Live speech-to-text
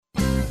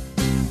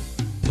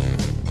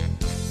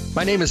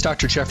My name is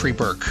Dr. Jeffrey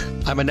Burke.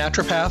 I'm a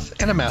naturopath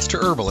and a master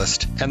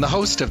herbalist and the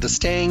host of the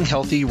Staying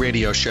Healthy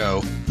radio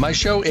show. My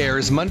show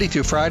airs Monday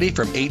through Friday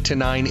from 8 to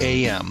 9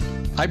 a.m.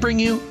 I bring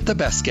you the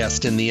best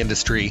guests in the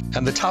industry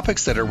and the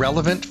topics that are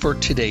relevant for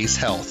today's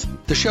health.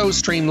 The shows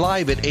stream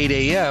live at 8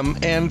 a.m.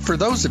 and for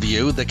those of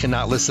you that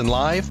cannot listen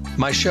live,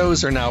 my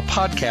shows are now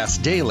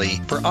podcast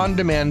daily for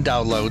on-demand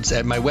downloads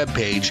at my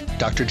webpage,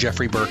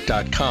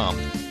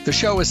 drjeffreyburke.com. The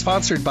show is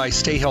sponsored by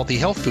Stay Healthy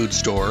Health Food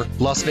Store,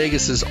 Las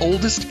Vegas's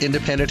oldest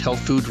independent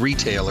health food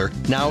retailer,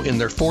 now in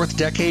their fourth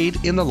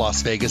decade in the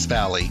Las Vegas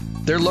Valley.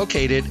 They're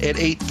located at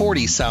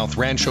 840 South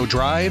Rancho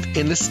Drive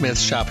in the Smith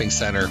Shopping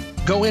Center.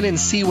 Go in and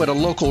see what a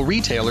local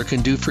retailer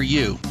can do for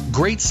you.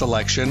 Great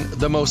selection,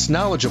 the most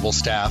knowledgeable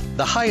staff,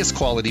 the highest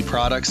quality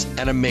products,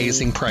 and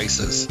amazing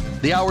prices.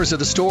 The hours of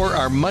the store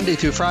are Monday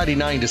through Friday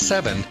 9 to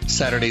 7,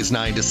 Saturdays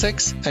 9 to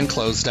 6, and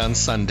closed on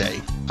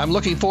Sunday. I'm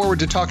looking forward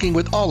to talking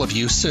with all of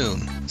you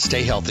soon.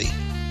 Stay healthy.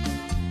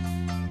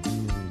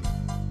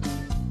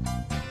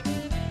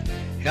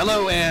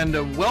 Hello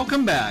and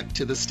welcome back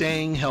to the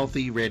Staying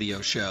Healthy radio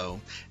show.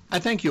 I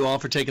thank you all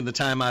for taking the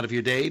time out of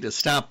your day to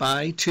stop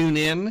by, tune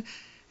in,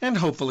 and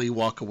hopefully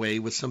walk away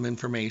with some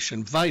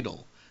information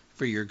vital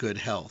for your good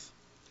health.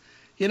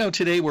 You know,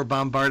 today we're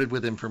bombarded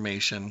with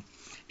information.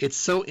 It's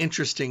so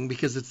interesting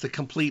because it's the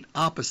complete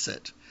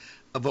opposite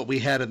of what we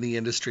had in the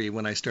industry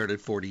when I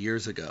started 40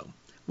 years ago.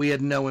 We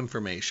had no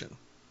information.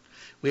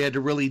 We had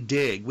to really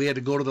dig. We had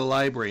to go to the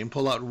library and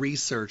pull out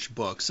research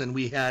books, and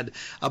we had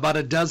about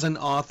a dozen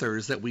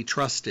authors that we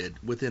trusted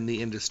within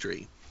the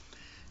industry.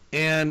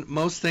 And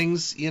most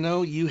things, you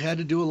know, you had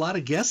to do a lot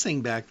of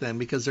guessing back then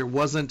because there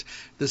wasn't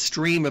the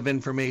stream of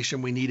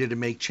information we needed to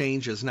make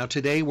changes. Now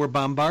today we're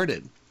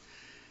bombarded,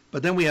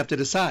 but then we have to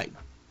decide,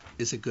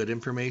 is it good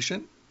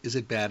information? Is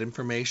it bad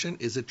information?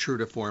 Is it true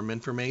to form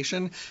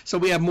information? So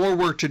we have more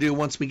work to do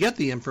once we get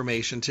the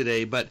information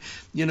today, but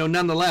you know,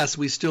 nonetheless,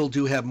 we still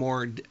do have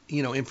more,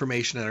 you know,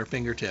 information at our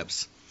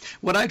fingertips.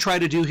 What I try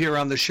to do here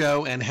on the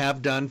show and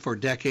have done for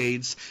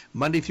decades,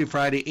 Monday through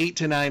Friday, 8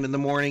 to 9 in the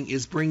morning,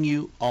 is bring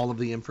you all of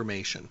the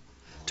information.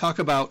 Talk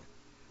about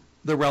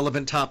the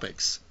relevant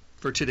topics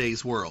for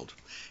today's world.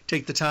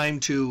 Take the time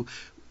to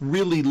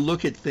really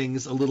look at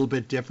things a little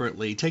bit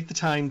differently. Take the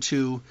time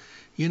to,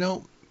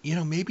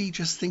 maybe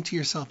just think to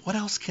yourself, what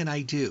else can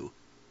I do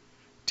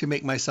to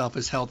make myself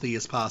as healthy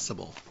as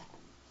possible?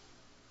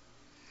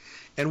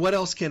 And what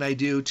else can I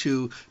do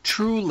to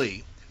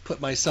truly put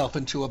myself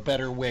into a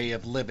better way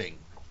of living?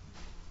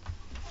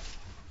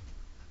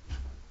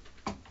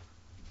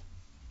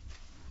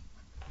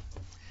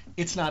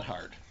 It's not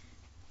hard.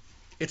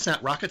 It's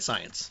not rocket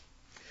science.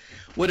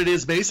 What it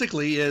is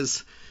basically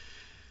is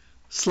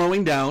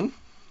slowing down,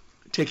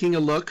 taking a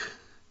look.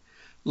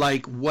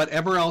 Like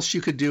whatever else you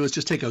could do is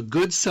just take a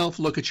good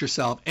self-look at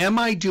yourself. Am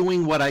I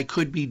doing what I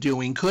could be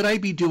doing? Could I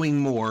be doing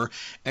more?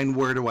 And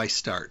where do I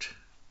start?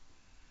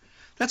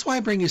 That's why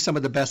I bring you some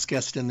of the best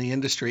guests in the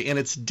industry, and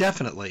it's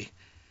definitely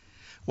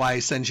why I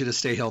send you to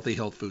Stay Healthy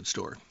Health Food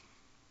Store.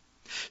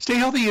 Stay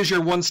Healthy is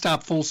your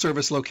one-stop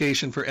full-service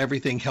location for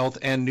everything health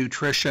and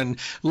nutrition.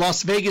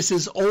 Las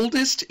Vegas's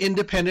oldest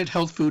independent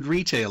health food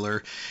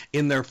retailer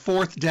in their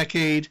fourth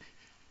decade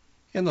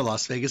in the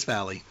Las Vegas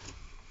Valley.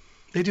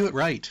 They do it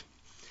right.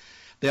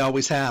 They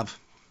always have.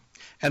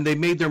 And they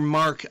made their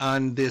mark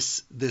on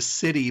this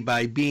city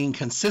by being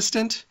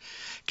consistent,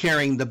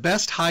 carrying the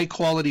best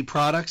high-quality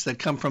products that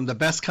come from the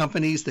best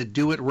companies that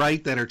do it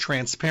right, that are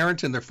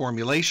transparent in their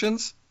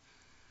formulations.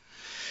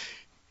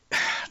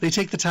 They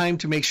take the time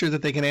to make sure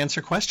that they can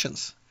answer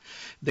questions.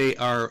 They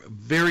are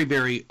very,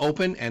 very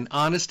open and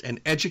honest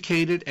and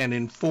educated and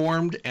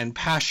informed and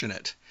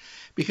passionate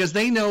because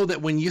they know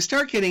that when you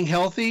start getting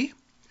healthy,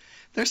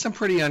 there's some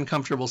pretty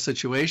uncomfortable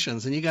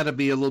situations, and you got to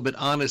be a little bit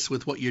honest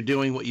with what you're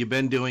doing, what you've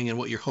been doing, and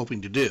what you're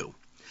hoping to do.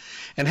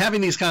 And having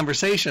these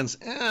conversations,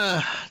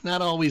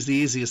 not always the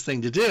easiest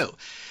thing to do,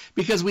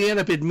 because we end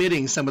up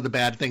admitting some of the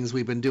bad things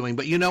we've been doing.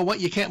 But you know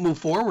what? You can't move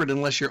forward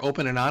unless you're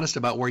open and honest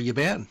about where you've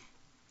been.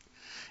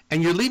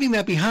 And you're leaving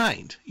that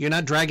behind. You're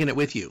not dragging it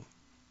with you.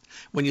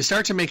 When you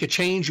start to make a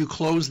change, you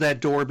close that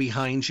door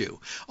behind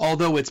you.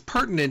 Although it's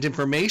pertinent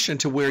information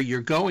to where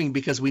you're going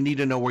because we need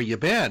to know where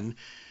you've been,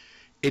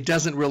 it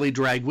doesn't really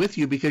drag with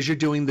you because you're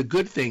doing the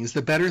good things,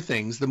 the better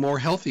things, the more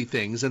healthy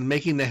things, and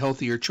making the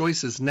healthier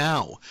choices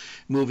now,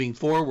 moving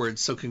forward.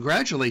 So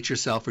congratulate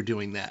yourself for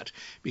doing that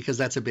because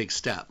that's a big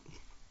step.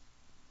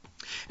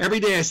 Every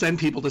day I send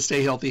people to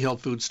Stay Healthy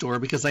Health Food Store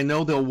because I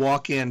know they'll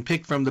walk in,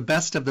 pick from the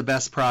best of the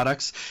best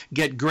products,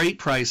 get great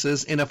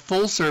prices in a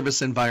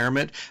full-service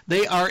environment.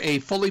 They are a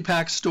fully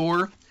packed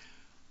store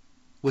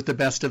with the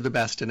best of the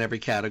best in every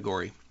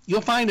category.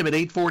 You'll find them at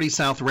 840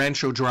 South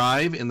Rancho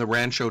Drive in the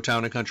Rancho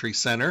Town and Country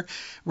Center,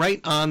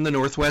 right on the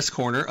northwest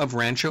corner of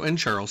Rancho and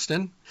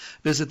Charleston.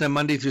 Visit them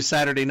Monday through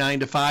Saturday, 9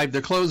 to 5.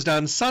 They're closed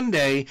on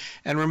Sunday,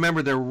 and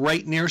remember, they're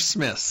right near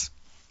Smith's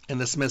in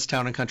the Smith's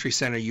Town and Country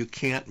Center. You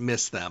can't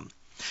miss them.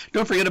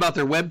 Don't forget about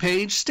their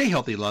webpage,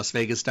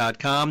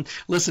 stayhealthylasvegas.com.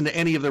 Listen to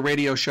any of the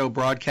radio show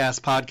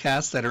broadcast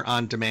podcasts that are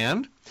on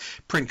demand.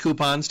 Print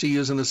coupons to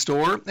use in the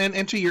store, and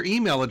enter your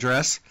email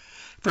address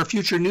for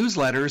future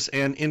newsletters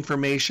and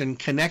information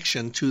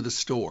connection to the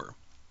store.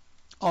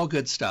 All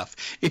good stuff.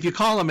 If you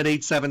call them at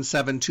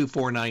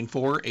 877-2494,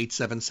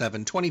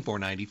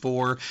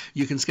 877-2494,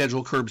 you can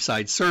schedule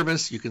curbside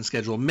service. You can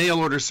schedule mail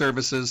order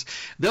services.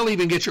 They'll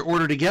even get your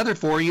order together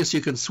for you so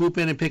you can swoop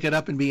in and pick it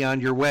up and be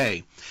on your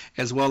way,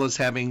 as well as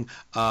having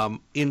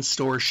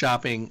in-store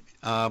shopping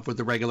for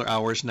the regular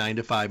hours, 9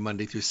 to 5,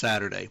 Monday through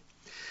Saturday.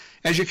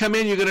 As you come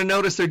in, you're going to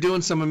notice they're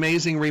doing some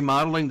amazing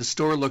remodeling. The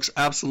store looks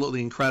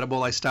absolutely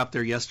incredible. I stopped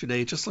there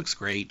yesterday. It just looks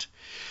great,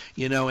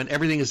 and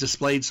everything is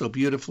displayed so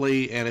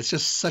beautifully, and it's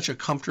just such a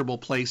comfortable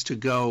place to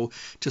go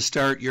to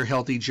start your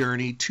healthy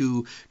journey,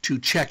 to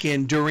check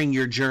in during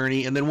your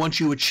journey, and then once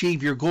you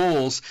achieve your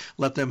goals,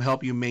 let them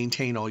help you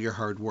maintain all your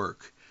hard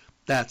work.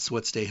 That's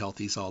what Stay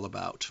Healthy is all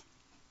about.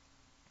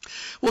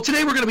 Well,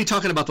 today we're going to be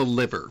talking about the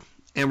liver.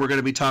 And we're going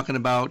to be talking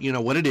about,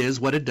 what it is,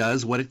 what it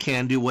does, what it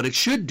can do, what it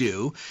should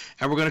do.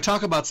 And we're going to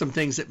talk about some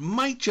things that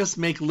might just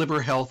make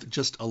liver health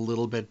just a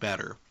little bit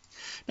better.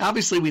 Now,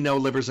 obviously, we know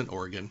liver's an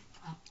organ.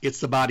 It's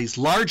the body's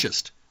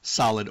largest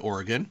solid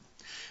organ.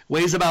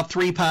 Weighs about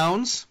 3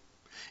 pounds.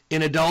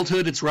 In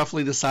adulthood, it's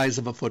roughly the size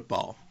of a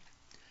football.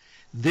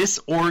 This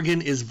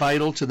organ is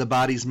vital to the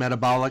body's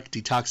metabolic,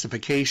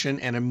 detoxification,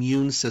 and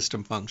immune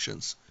system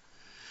functions.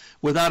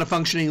 Without a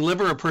functioning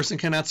liver, a person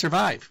cannot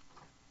survive.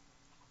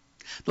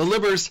 The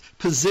liver's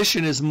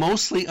position is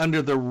mostly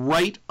under the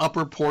right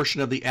upper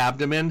portion of the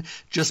abdomen,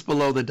 just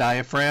below the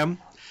diaphragm.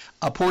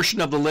 A portion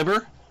of the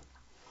liver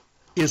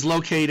is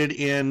located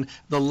in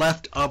the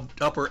left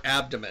upper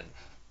abdomen.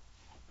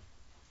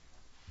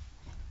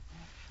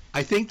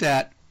 I think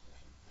that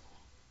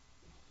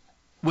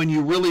when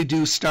you really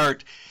do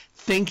start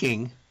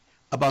thinking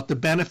about the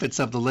benefits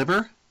of the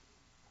liver,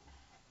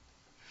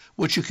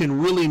 what you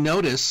can really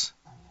notice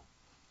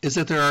is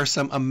that there are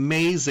some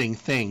amazing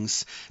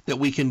things that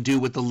we can do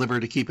with the liver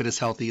to keep it as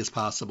healthy as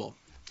possible.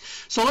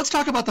 So let's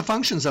talk about the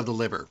functions of the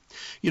liver.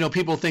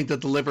 People think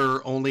that the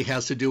liver only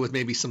has to do with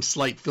maybe some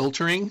slight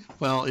filtering.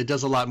 Well, it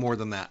does a lot more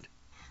than that.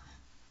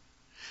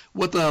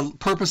 What the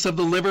purpose of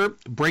the liver?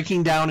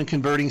 Breaking down and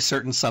converting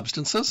certain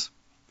substances,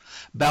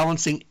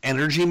 balancing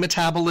energy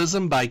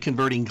metabolism by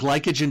converting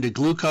glycogen to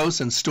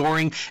glucose and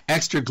storing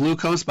extra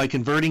glucose by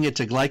converting it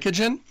to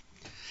glycogen,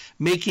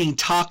 making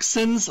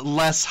toxins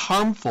less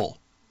harmful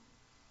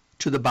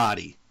to the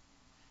body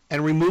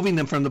and removing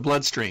them from the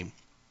bloodstream.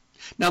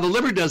 Now, the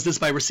liver does this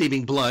by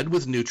receiving blood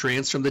with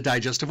nutrients from the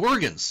digestive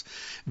organs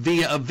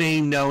via a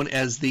vein known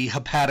as the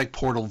hepatic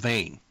portal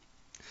vein.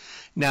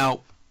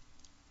 Now,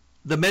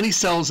 the many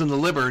cells in the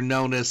liver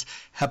known as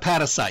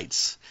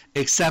hepatocytes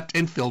accept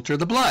and filter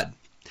the blood.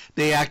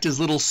 They act as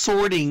little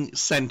sorting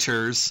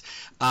centers,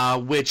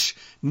 which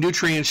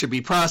nutrients should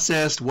be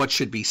processed, what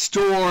should be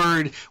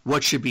stored,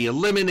 what should be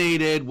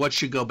eliminated, what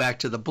should go back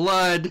to the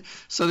blood.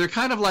 So they're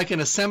kind of like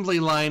an assembly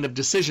line of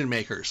decision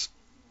makers.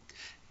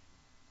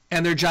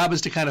 And their job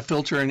is to kind of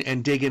filter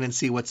and dig in and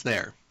see what's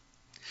there.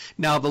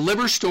 Now, the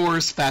liver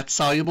stores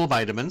fat-soluble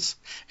vitamins,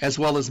 as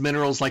well as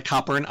minerals like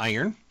copper and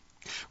iron,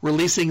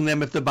 releasing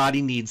them if the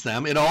body needs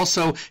them. It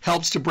also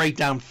helps to break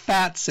down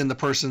fats in the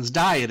person's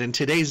diet, and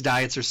today's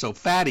diets are so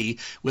fatty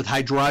with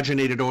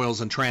hydrogenated oils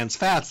and trans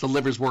fats, the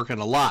liver's working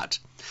a lot.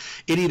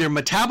 It either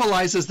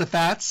metabolizes the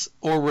fats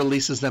or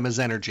releases them as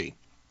energy.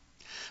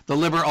 The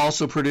liver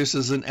also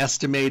produces an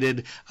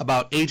estimated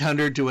about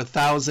 800 to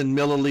 1,000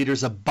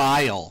 milliliters of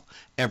bile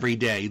every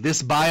day.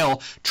 This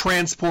bile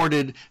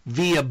transported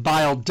via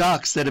bile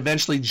ducts that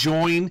eventually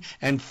join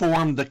and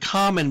form the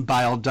common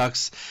bile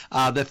ducts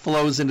that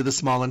flows into the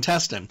small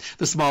intestine.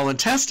 The small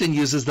intestine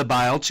uses the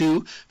bile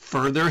to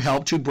further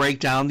help to break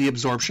down the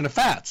absorption of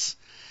fats.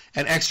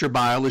 And extra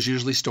bile is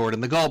usually stored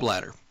in the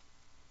gallbladder.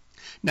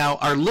 Now,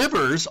 our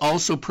livers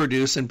also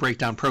produce and break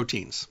down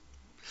proteins.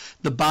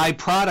 The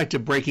byproduct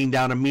of breaking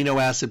down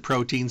amino acid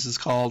proteins is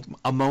called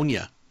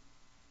ammonia,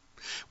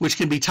 which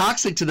can be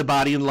toxic to the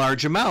body in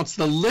large amounts.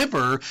 The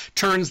liver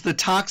turns the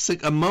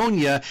toxic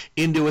ammonia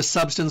into a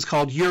substance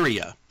called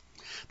urea.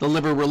 The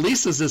liver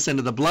releases this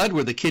into the blood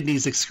where the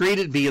kidneys excrete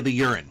it via the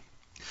urine.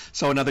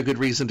 So another good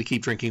reason to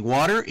keep drinking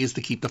water is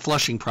to keep the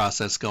flushing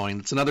process going.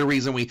 It's another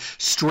reason we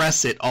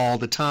stress it all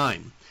the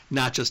time,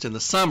 not just in the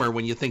summer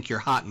when you think you're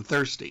hot and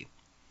thirsty.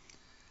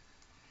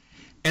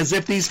 As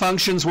if these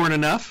functions weren't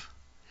enough,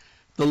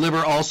 the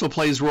liver also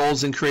plays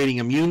roles in creating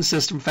immune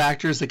system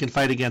factors that can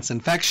fight against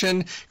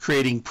infection,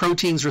 creating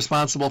proteins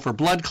responsible for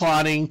blood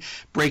clotting,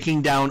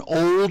 breaking down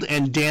old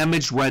and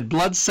damaged red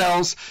blood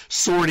cells,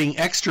 sorting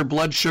extra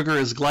blood sugar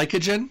as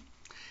glycogen,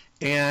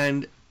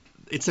 and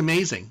it's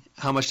amazing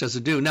how much does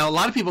it do. Now, a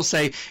lot of people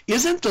say,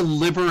 isn't the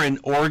liver an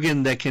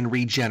organ that can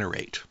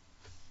regenerate?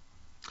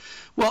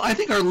 Well, I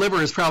think our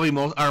liver is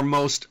probably our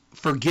most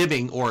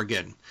forgiving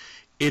organ.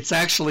 It's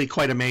actually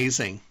quite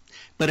amazing,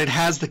 but it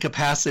has the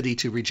capacity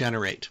to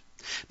regenerate.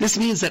 This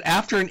means that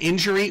after an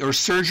injury or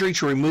surgery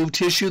to remove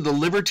tissue, the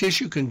liver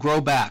tissue can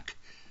grow back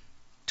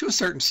to a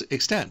certain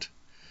extent.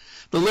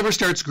 The liver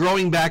starts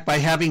growing back by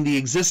having the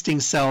existing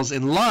cells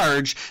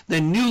enlarge,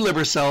 then new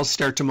liver cells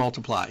start to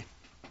multiply.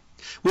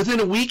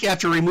 Within a week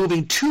after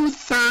removing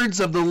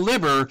 2/3 of the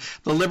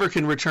liver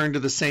can return to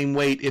the same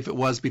weight if it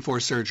was before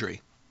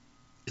surgery.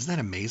 Isn't that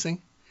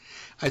amazing?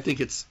 I think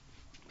it's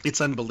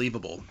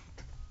unbelievable.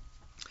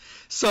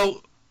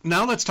 So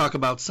now let's talk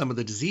about some of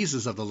the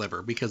diseases of the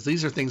liver, because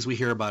these are things we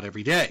hear about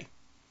every day.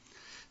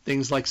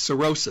 Things like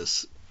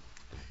cirrhosis.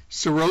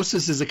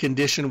 Cirrhosis is a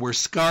condition where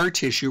scar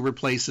tissue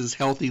replaces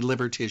healthy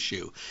liver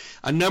tissue.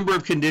 A number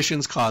of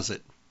conditions cause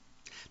it.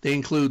 They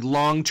include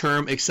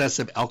long-term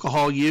excessive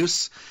alcohol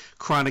use,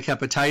 chronic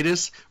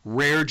hepatitis,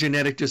 rare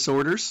genetic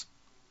disorders.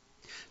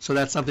 So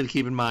that's something to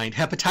keep in mind.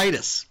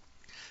 Hepatitis.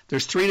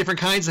 There's 3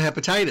 different kinds of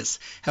hepatitis.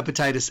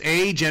 Hepatitis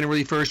A generally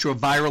refers to a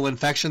viral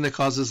infection that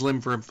causes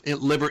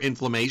liver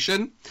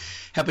inflammation.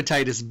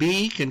 Hepatitis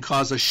B can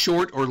cause a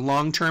short or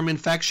long-term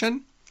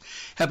infection.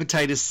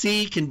 Hepatitis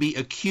C can be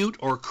acute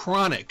or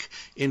chronic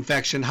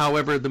infection.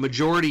 However, the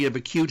majority of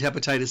acute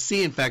hepatitis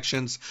C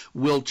infections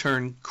will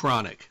turn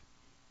chronic.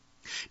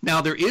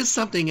 Now, there is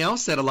something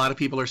else that a lot of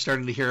people are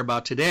starting to hear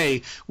about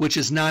today, which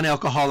is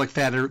non-alcoholic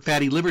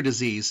fatty liver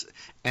disease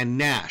and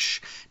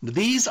NASH.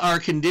 These are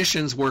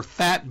conditions where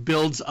fat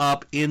builds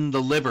up in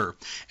the liver,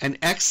 and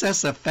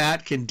excess of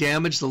fat can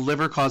damage the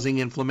liver, causing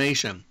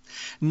inflammation.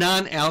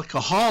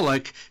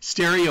 Non-alcoholic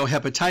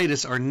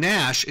steatohepatitis, or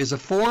NASH, is a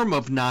form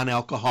of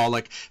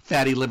non-alcoholic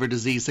fatty liver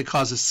disease that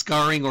causes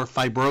scarring or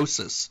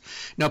fibrosis.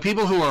 Now,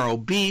 people who are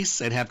obese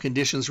and have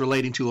conditions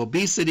relating to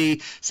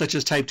obesity, such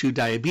as type 2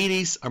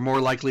 diabetes, are more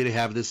likely to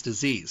have this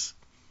disease.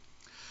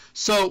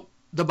 So,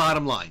 the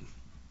bottom line,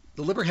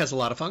 the liver has a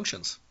lot of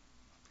functions,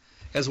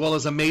 as well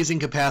as amazing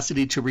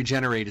capacity to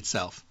regenerate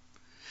itself.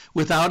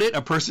 Without it,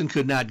 a person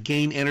could not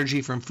gain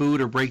energy from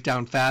food or break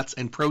down fats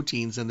and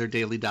proteins in their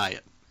daily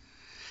diet.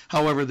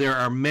 However, there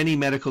are many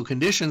medical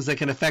conditions that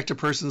can affect a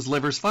person's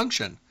liver's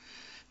function.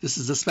 This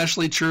is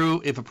especially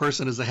true if a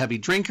person is a heavy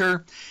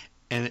drinker,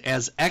 and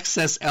as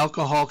excess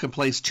alcohol can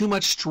place too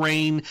much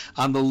strain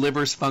on the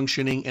liver's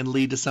functioning and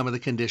lead to some of the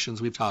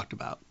conditions we've talked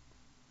about.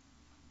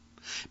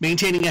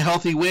 Maintaining a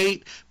healthy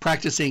weight,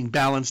 practicing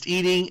balanced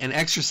eating, and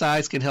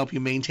exercise can help you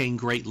maintain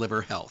great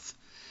liver health.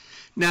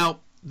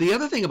 Now, the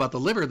other thing about the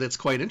liver that's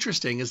quite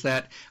interesting is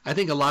that I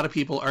think a lot of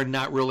people are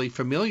not really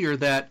familiar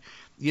that,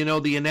 you know,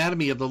 the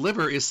anatomy of the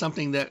liver is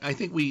something that I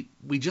think we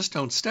just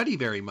don't study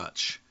very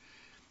much.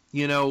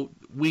 You know,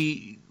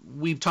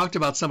 we've talked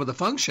about some of the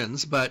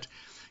functions, but,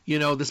 you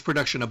know, this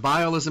production of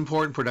bile is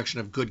important, production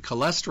of good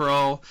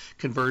cholesterol,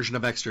 conversion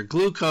of extra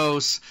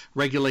glucose,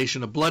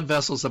 regulation of blood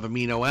vessels of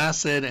amino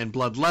acid and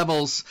blood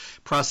levels,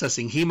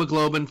 processing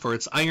hemoglobin for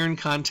its iron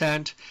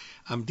content.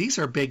 These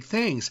are big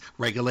things,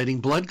 regulating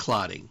blood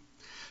clotting.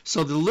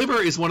 So the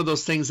liver is one of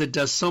those things that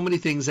does so many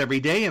things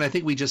every day, and I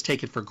think we just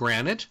take it for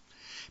granted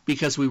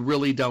because we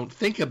really don't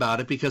think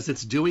about it because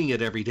it's doing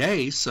it every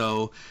day.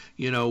 So,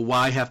 you know,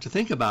 why have to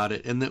think about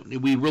it? And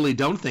we really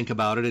don't think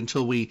about it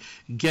until we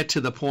get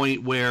to the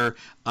point where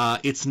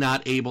it's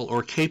not able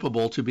or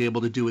capable to be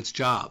able to do its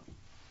job.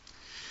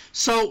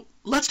 So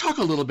let's talk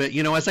a little bit,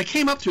 you know, as I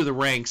came up through the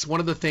ranks, one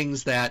of the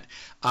things that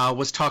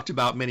was talked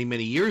about many,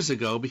 many years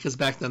ago, because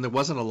back then there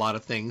wasn't a lot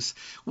of things,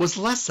 was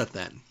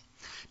lecithin.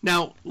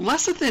 Now,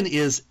 lecithin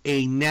is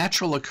a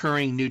natural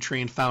occurring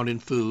nutrient found in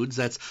foods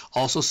that's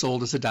also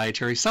sold as a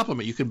dietary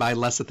supplement. You can buy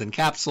lecithin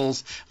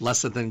capsules,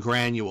 lecithin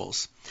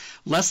granules.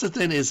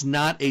 Lecithin is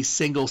not a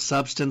single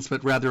substance,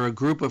 but rather a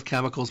group of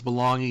chemicals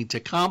belonging to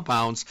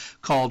compounds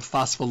called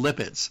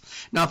phospholipids.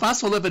 Now,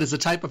 phospholipid is a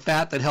type of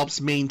fat that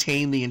helps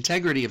maintain the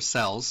integrity of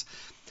cells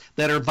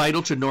that are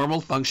vital to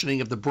normal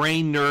functioning of the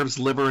brain, nerves,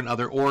 liver, and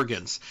other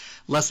organs.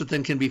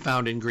 Lecithin can be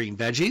found in green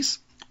veggies,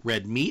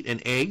 red meat,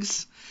 and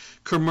eggs.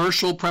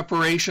 Commercial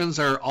preparations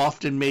are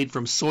often made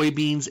from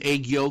soybeans,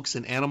 egg yolks,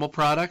 and animal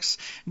products.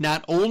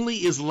 Not only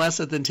is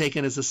lecithin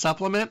taken as a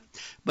supplement,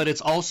 but it's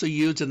also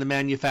used in the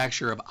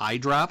manufacture of eye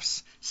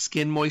drops,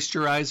 skin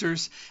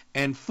moisturizers,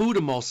 and food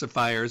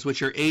emulsifiers,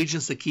 which are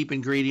agents that keep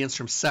ingredients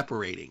from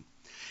separating.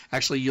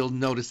 Actually, you'll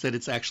notice that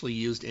it's actually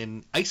used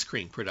in ice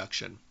cream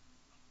production.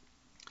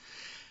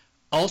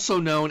 Also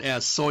known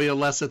as soya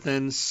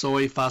lecithin,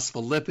 soy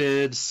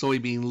phospholipid,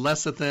 soybean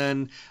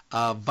lecithin,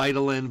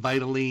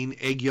 vitaline,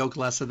 egg yolk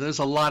lecithin. There's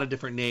a lot of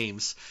different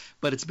names,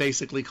 but it's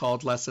basically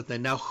called lecithin.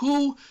 Now,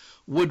 who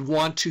would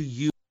want to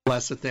use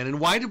lecithin,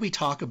 and why did we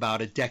talk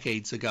about it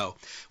decades ago?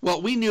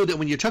 Well, we knew that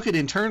when you took it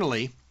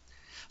internally,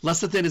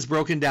 lecithin is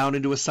broken down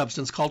into a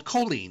substance called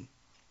choline,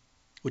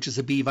 which is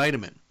a B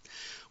vitamin,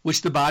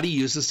 which the body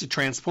uses to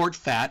transport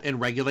fat and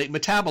regulate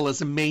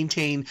metabolism,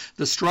 maintain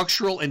the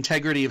structural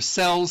integrity of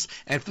cells,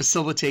 and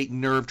facilitate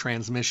nerve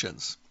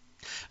transmissions.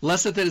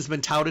 Lecithin has been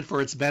touted for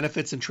its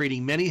benefits in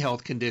treating many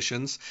health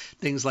conditions,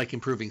 things like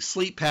improving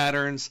sleep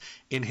patterns,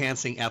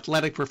 enhancing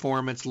athletic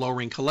performance,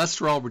 lowering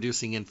cholesterol,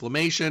 reducing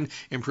inflammation,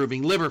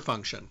 improving liver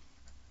function.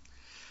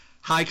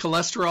 High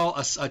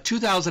cholesterol, a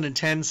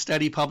 2010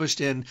 study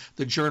published in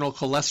the journal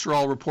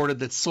Cholesterol reported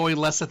that soy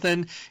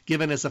lecithin,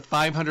 given as a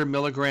 500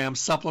 milligram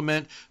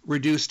supplement,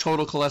 reduced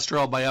total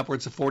cholesterol by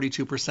upwards of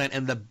 42%,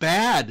 and the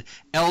bad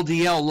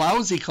LDL,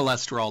 lousy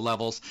cholesterol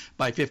levels,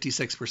 by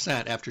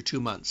 56% after 2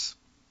 months.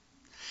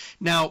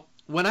 Now,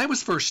 when I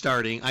was first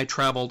starting, I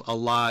traveled a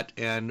lot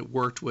and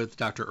worked with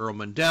Dr. Earl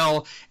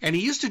Mundell, and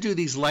he used to do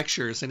these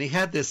lectures, and he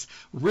had this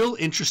real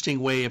interesting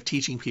way of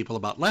teaching people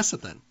about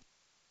lecithin.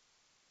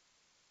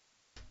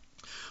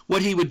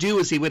 What he would do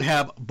is he would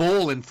have a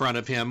bowl in front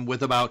of him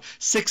with about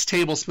 6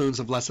 tablespoons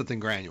of lecithin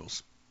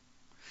granules.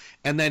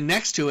 And then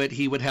next to it,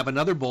 he would have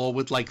another bowl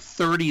with like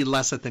 30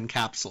 lecithin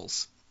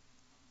capsules.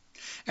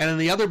 And in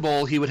the other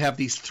bowl, he would have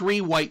these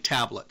 3 white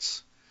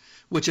tablets,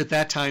 which at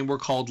that time were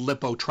called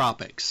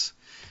lipotropics.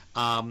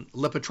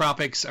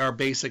 Lipotropics are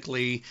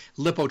basically,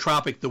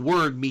 lipotropic, the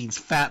word means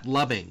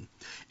fat-loving.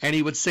 And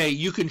he would say,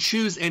 you can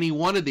choose any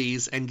one of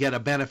these and get a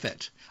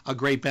benefit, a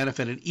great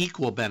benefit, an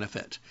equal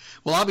benefit.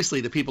 Well,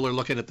 obviously, the people are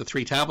looking at the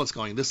 3 tablets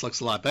going, this looks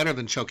a lot better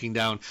than choking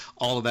down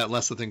all of that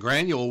lecithin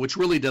granule, which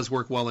really does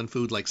work well in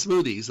food like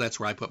smoothies. That's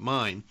where I put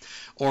mine.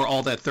 Or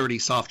all that 30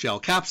 soft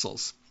gel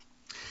capsules.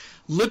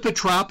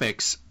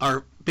 Lipotropics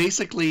are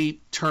basically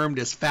termed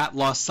as fat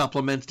loss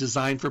supplements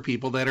designed for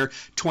people that are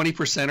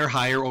 20% or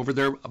higher over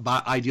their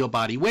ideal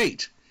body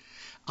weight.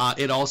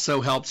 It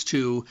also helps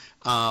to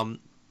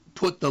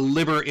put the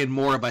liver in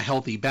more of a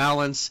healthy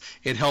balance.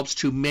 It helps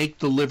to make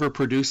the liver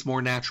produce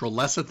more natural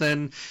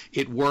lecithin.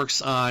 It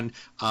works on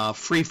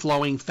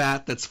free-flowing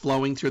fat that's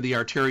flowing through the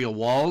arterial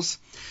walls.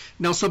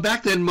 Now, so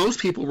back then, most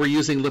people were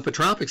using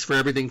lipotropics for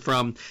everything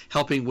from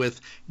helping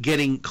with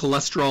getting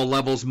cholesterol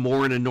levels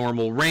more in a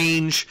normal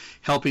range,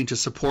 helping to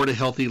support a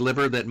healthy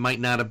liver that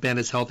might not have been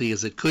as healthy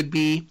as it could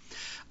be,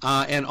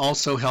 and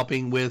also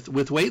helping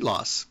with weight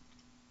loss.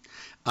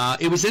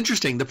 It was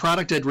interesting. The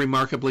product did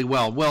remarkably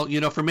well. Well,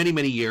 you know, for many,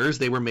 many years,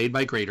 they were made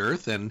by Great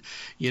Earth, and,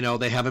 you know,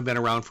 they haven't been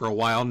around for a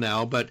while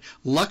now. But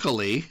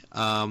luckily,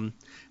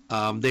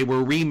 they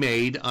were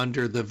remade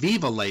under the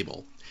Viva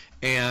label,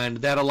 and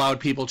that allowed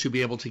people to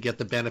be able to get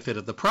the benefit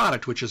of the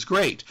product, which is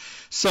great.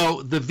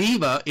 So the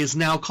Viva is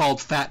now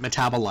called Fat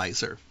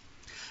Metabolizer.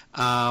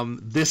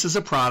 This is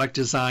a product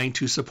designed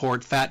to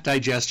support fat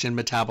digestion,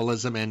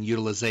 metabolism, and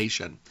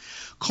utilization.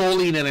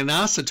 Choline and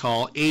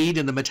inositol aid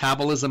in the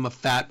metabolism of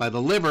fat by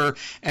the liver,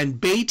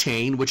 and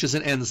betaine, which is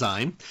an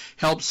enzyme,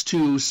 helps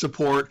to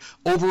support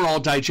overall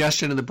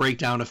digestion and the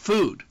breakdown of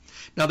food.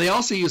 Now, they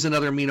also use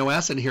another amino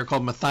acid here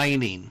called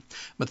methionine.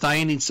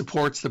 Methionine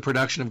supports the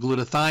production of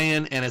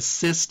glutathione and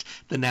assists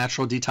the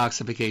natural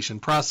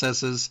detoxification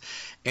processes.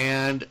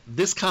 And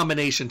this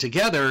combination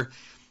together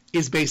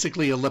is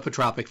basically a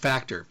lipotropic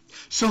factor.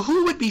 So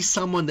who would be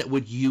someone that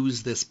would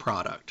use this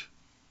product?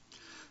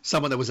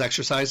 Someone that was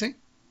exercising?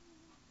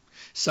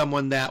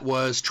 Someone that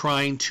was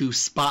trying to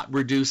spot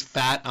reduce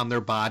fat on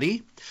their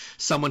body,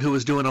 someone who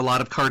was doing a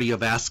lot of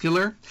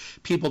cardiovascular,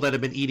 people that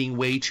have been eating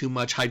way too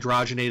much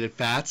hydrogenated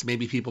fats,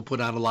 maybe people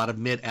put on a lot of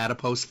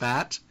mid-adipose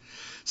fat,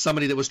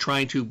 somebody that was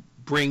trying to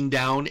bring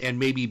down and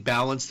maybe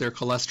balance their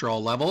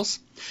cholesterol levels.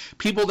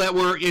 People that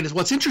were,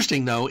 what's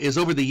interesting though, is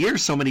over the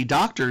years so many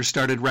doctors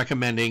started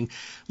recommending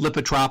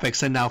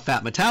lipotropics and now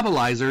fat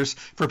metabolizers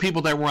for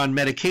people that were on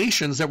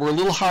medications that were a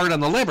little hard on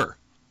the liver.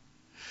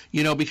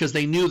 You know, because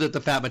they knew that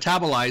the fat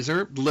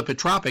metabolizer,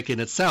 lipotropic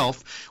in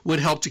itself, would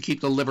help to keep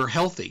the liver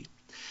healthy.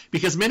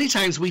 Because many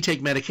times we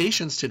take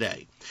medications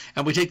today,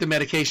 and we take the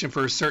medication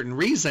for a certain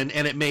reason,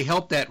 and it may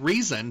help that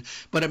reason,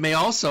 but it may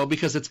also,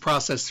 because it's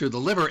processed through the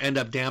liver, end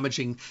up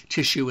damaging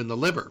tissue in the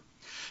liver.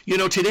 You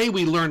know, today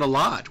we learn a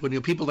lot when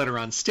people that are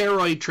on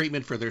steroid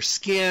treatment for their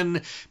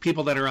skin,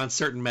 people that are on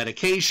certain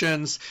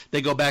medications,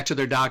 they go back to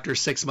their doctor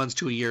 6 months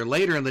to a year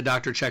later, and the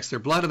doctor checks their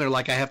blood, and they're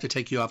like, I have to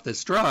take you off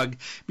this drug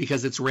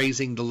because it's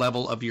raising the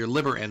level of your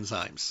liver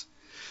enzymes.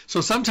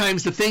 So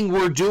sometimes the thing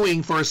we're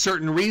doing for a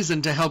certain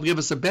reason to help give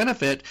us a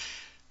benefit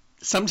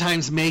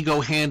sometimes may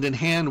go hand in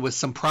hand with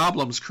some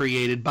problems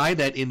created by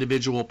that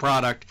individual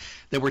product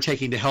that we're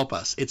taking to help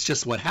us. It's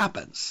just what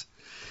happens.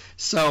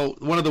 So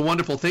one of the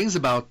wonderful things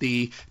about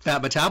the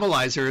fat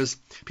metabolizer is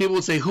people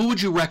would say, who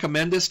would you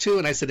recommend this to?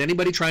 And I said,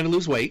 anybody trying to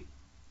lose weight,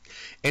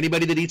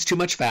 anybody that eats too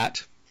much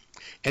fat,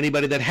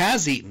 anybody that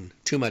has eaten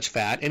too much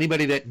fat,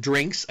 anybody that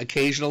drinks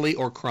occasionally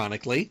or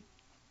chronically,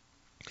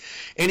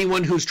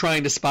 anyone who's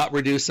trying to spot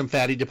reduce some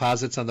fatty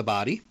deposits on the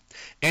body,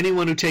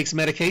 anyone who takes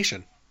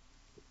medication.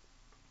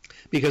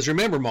 Because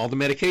remember, all the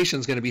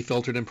medication is going to be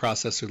filtered and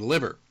processed through the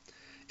liver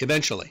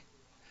eventually.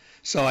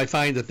 So I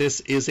find that this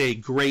is a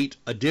great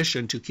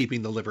addition to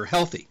keeping the liver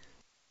healthy.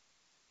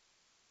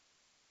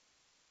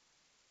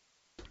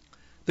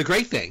 The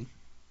great thing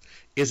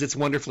is it's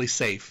wonderfully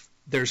safe.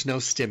 There's no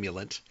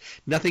stimulant.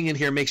 Nothing in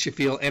here makes you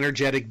feel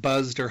energetic,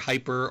 buzzed, or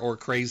hyper, or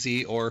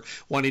crazy, or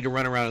wanting to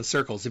run around in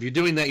circles. If you're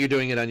doing that, you're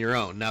doing it on your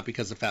own, not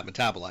because of fat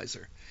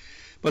metabolizer.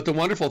 But the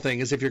wonderful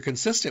thing is if you're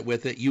consistent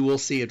with it, you will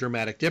see a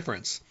dramatic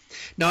difference.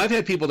 Now, I've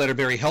had people that are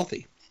very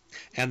healthy,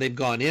 And they've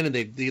gone in and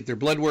they get their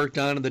blood work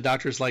done, and the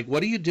doctor's like,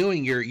 what are you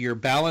doing? Your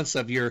balance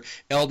of your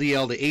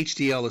LDL to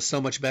HDL is so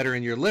much better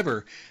in your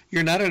liver.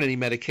 You're not on any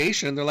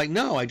medication. And they're like,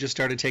 no, I just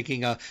started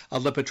taking a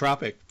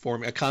lipotropic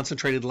form, a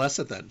concentrated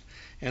lecithin.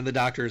 And the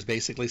doctor is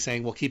basically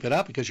saying, well, keep it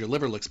up because your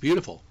liver looks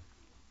beautiful.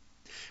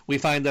 We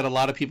find that a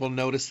lot of people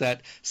notice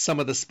that some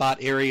of the spot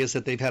areas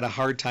that they've had a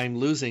hard time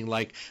losing,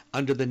 like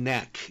under the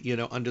neck,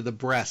 under the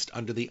breast,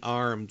 under the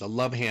arm, the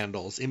love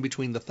handles, in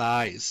between the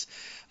thighs,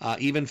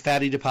 even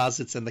fatty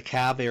deposits in the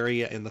calf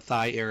area and the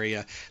thigh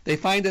area, they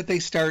find that they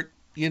start,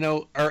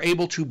 are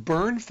able to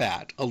burn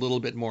fat a little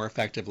bit more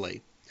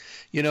effectively.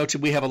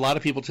 We have a lot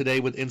of people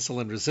today with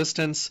insulin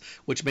resistance,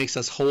 which makes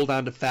us hold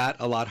on to fat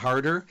a lot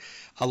harder.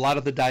 A lot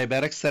of the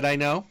diabetics that I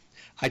know,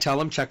 I tell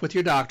them, check with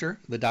your doctor.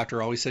 The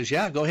doctor always says,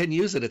 yeah, go ahead and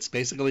use it. It's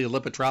basically a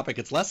lipotropic.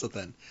 It's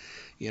lecithin,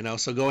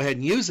 so go ahead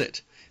and use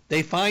it.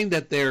 They find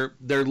that their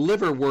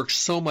liver works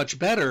so much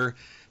better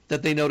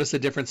that they notice a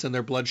difference in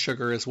their blood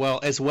sugar as well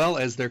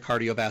as their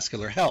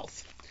cardiovascular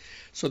health.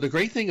 So the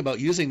great thing about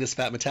using this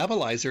fat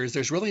metabolizer is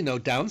there's really no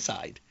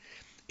downside.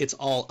 It's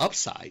all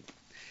upside.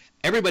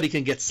 Everybody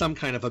can get some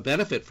kind of a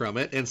benefit from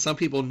it, and some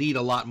people need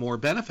a lot more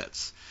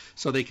benefits,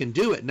 so they can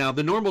do it. Now,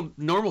 the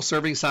normal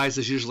serving size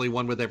is usually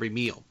one with every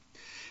meal.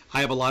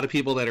 I have a lot of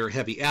people that are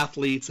heavy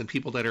athletes and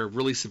people that are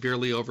really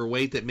severely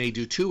overweight that may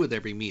do 2 with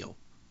every meal.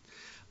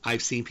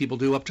 I've seen people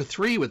do up to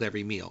 3 with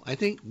every meal. I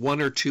think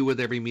 1 or 2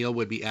 with every meal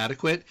would be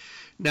adequate.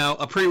 Now,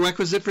 a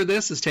prerequisite for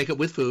this is take it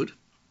with food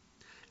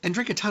and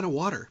drink a ton of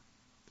water.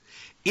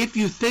 If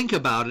you think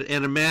about it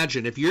and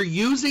imagine, if you're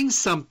using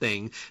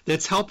something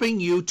that's helping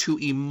you to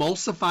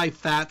emulsify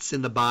fats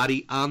in the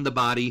body, on the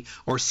body,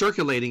 or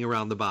circulating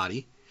around the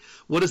body,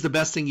 what is the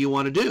best thing you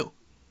want to do?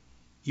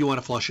 You want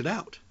to flush it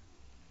out.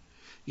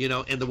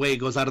 And the way it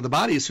goes out of the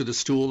body is through the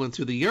stool and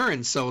through the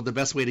urine. So the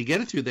best way to get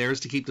it through there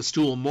is to keep the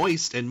stool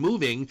moist and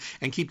moving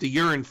and keep the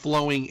urine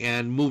flowing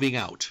and moving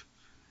out.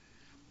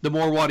 The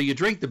more water you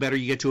drink, the better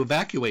you get to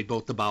evacuate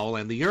both the bowel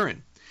and the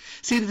urine.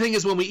 See, the thing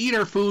is, when we eat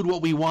our food,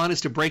 what we want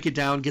is to break it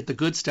down, get the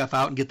good stuff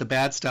out, and get the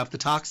bad stuff, the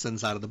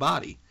toxins, out of the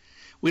body.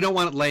 We don't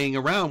want it laying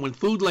around. When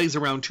food lays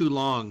around too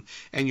long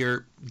and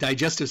your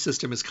digestive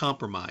system is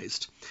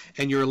compromised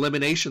and your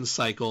elimination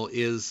cycle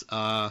is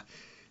not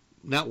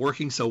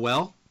working so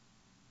well,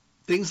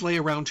 things lay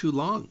around too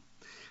long.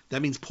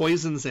 That means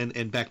poisons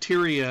and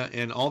bacteria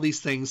and all these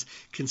things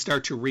can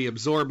start to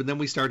reabsorb, and then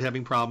we start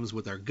having problems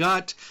with our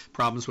gut,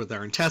 problems with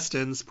our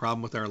intestines,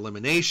 problem with our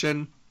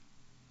elimination.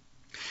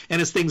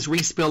 And as things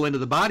respill into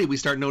the body, we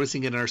start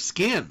noticing it in our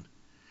skin.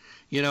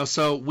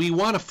 So we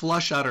want to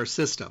flush out our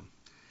system.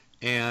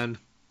 And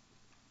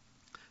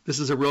this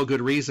is a real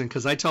good reason,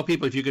 because I tell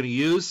people, if you're going to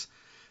use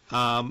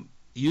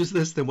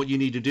this, then what you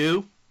need to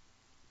do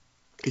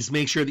is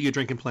make sure that you're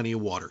drinking plenty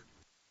of water.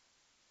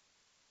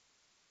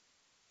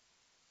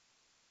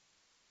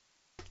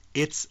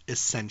 It's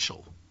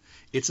essential.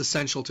 It's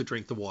essential to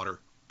drink the water.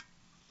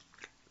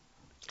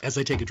 As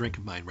I take a drink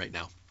of mine right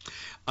now.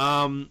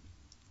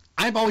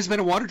 I've always been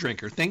a water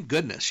drinker, thank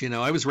goodness.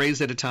 I was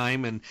raised at a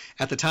time, and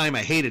at the time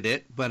I hated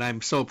it, but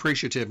I'm so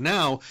appreciative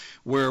now,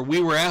 where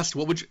we were asked,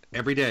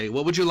 every day,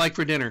 what would you like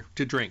for dinner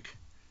to drink?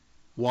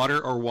 Water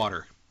or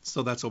water?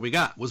 So that's what we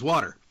got, was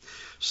water.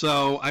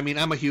 So, I'm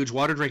a huge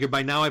water drinker.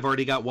 By now I've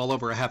already got well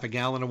over a half a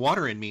gallon of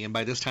water in me, and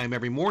by this time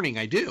every morning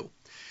I do.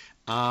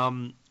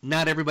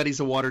 Not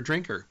everybody's a water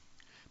drinker.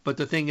 But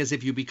the thing is,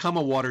 if you become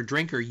a water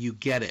drinker, you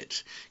get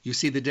it. You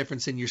see the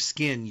difference in your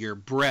skin, your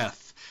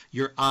breath,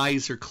 your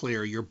eyes are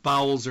clear, your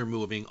bowels are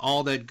moving,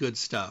 all that good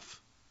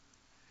stuff.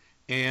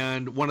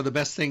 And one of the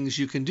best things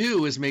you can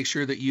do is make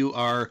sure that you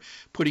are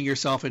putting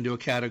yourself into a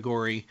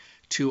category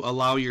to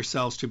allow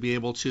yourselves to be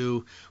able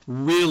to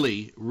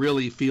really,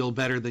 really feel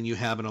better than you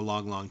have in a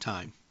long, long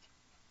time.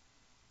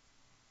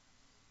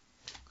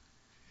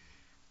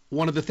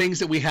 One of the things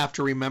that we have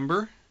to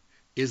remember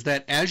is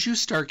that as you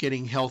start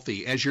getting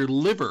healthy, as your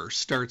liver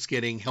starts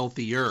getting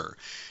healthier,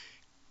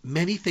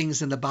 many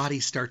things in the body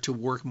start to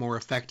work more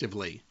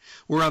effectively.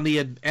 Where on the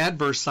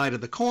adverse side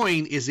of the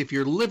coin is if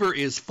your liver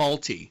is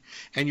faulty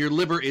and your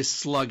liver is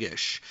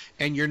sluggish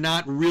and you're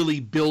not really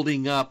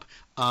building up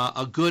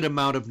a good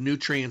amount of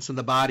nutrients in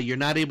the body, you're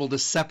not able to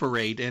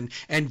separate and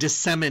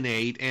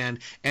disseminate and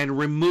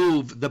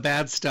remove the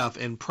bad stuff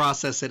and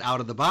process it out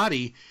of the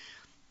body,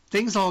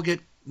 things all get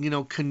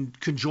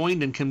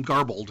conjoined and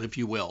garbled, if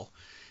you will.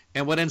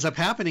 And what ends up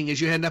happening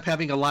is you end up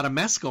having a lot of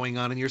mess going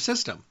on in your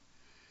system.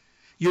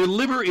 Your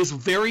liver is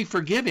very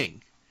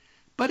forgiving,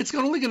 but it's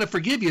only going to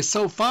forgive you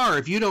so far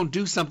if you don't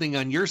do something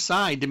on your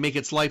side to make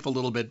its life a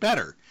little bit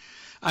better.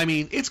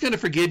 It's going to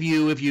forgive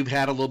you if you've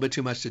had a little bit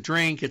too much to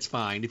drink, it's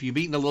fine. If you've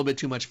eaten a little bit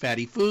too much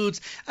fatty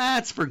foods,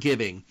 that's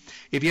forgiving.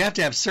 If you have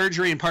to have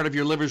surgery and part of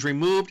your liver's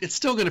removed, it's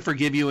still going to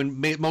forgive you,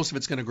 and most of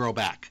it's going to grow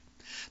back.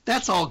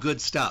 That's all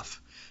good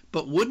stuff.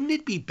 But wouldn't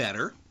it be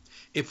better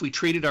if we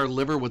treated our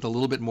liver with a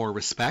little bit more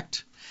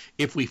respect,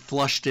 if we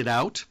flushed it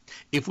out,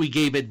 if we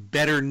gave it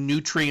better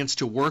nutrients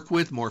to work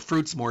with, more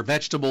fruits, more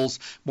vegetables,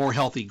 more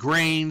healthy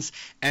grains,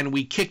 and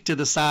we kicked to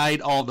the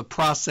side all the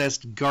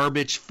processed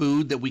garbage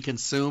food that we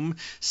consume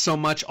so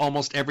much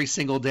almost every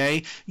single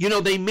day. You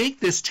know, they make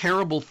this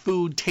terrible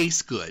food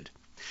taste good,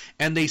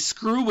 and they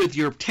screw with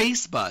your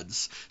taste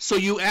buds, so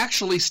you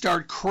actually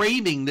start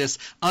craving this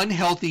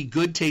unhealthy,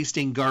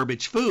 good-tasting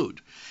garbage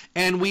food.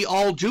 And we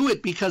all do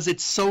it because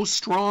it's so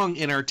strong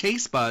in our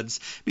taste buds,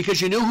 because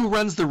you know who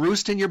runs the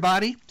roost in your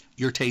body?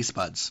 Your taste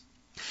buds.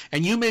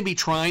 And you may be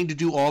trying to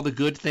do all the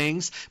good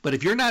things, but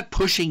if you're not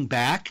pushing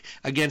back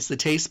against the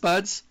taste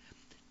buds,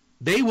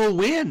 they will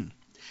win.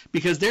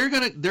 Because they're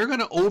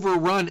gonna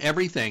overrun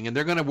everything, and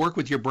they're gonna work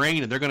with your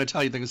brain, and they're gonna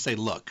tell you, they're gonna say,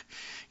 look,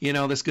 you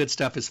know, this good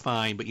stuff is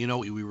fine, but you know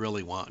what we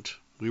really want?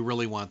 We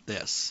really want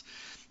this.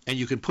 And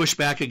you can push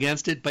back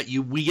against it, but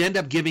we end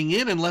up giving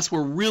in unless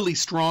we're really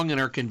strong in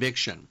our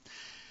conviction.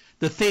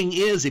 The thing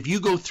is, if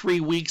you go 3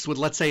 weeks with,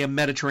 let's say, a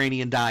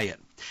Mediterranean diet,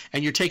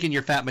 and you're taking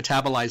your fat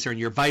metabolizer and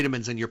your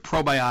vitamins and your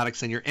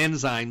probiotics and your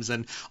enzymes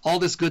and all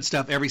this good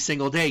stuff every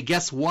single day,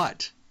 guess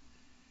what?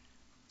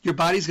 Your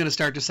body's going to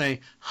start to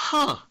say,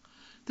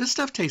 this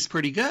stuff tastes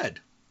pretty good.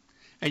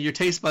 And your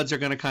taste buds are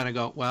going to kind of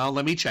go, well,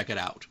 let me check it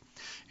out.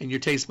 And your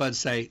taste buds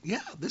say,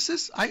 yeah,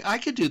 I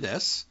could do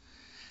this.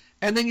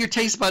 And then your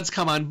taste buds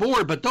come on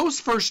board. But those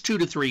first 2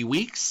 to 3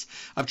 weeks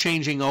of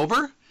changing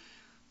over,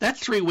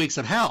 that's 3 weeks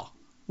of hell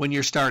when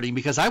you're starting.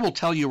 Because I will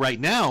tell you right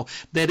now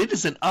that it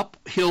is an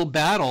uphill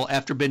battle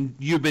after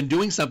you've been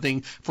doing something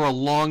for a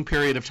long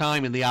period of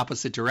time in the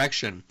opposite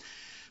direction.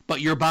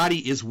 But your body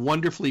is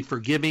wonderfully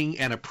forgiving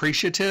and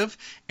appreciative.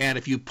 And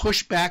if you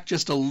push back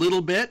just a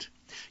little bit,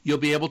 you'll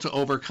be able to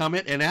overcome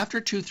it. And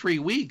after 2-3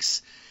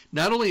 weeks,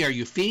 not only are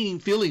you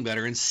feeling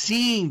better and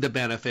seeing the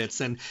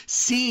benefits and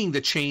seeing the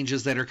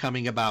changes that are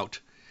coming about,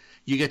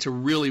 you get to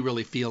really,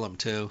 really feel them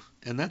too.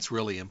 And that's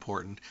really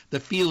important, the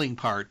feeling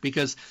part,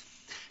 because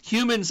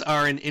humans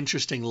are an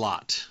interesting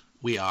lot.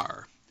 We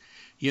are.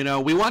 You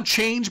know, we want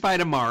change by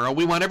tomorrow.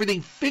 We want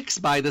everything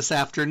fixed by this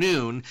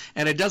afternoon.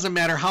 And it doesn't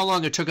matter how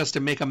long it took us to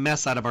make a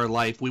mess out of our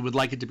life. We would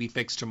like it to be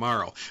fixed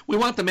tomorrow. We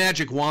want the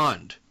magic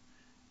wand.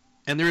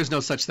 And there is no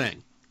such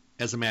thing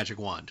as a magic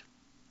wand.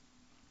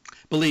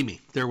 Believe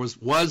me, there was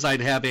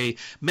I'd have a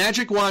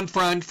magic wand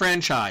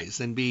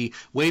franchise and be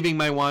waving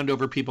my wand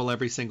over people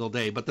every single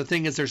day. But the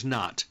thing is, there's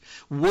not.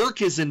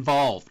 Work is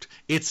involved.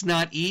 It's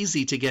not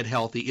easy to get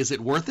healthy. Is it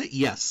worth it?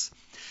 Yes.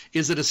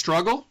 Is it a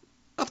struggle?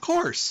 Of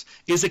course.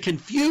 Is it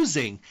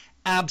confusing?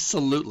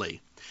 Absolutely.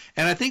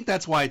 And I think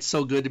that's why it's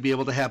so good to be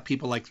able to have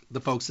people like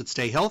the folks that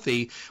Stay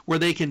Healthy, where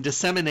they can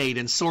disseminate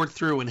and sort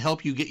through and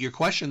help you get your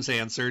questions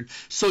answered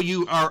so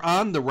you are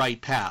on the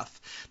right path.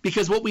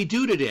 Because what we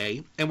do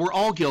today, and we're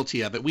all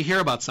guilty of it, we hear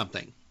about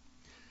something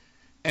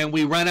and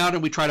we run out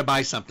and we try to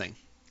buy something.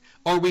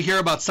 Or we hear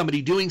about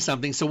somebody doing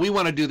something, so we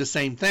want to do the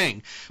same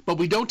thing. But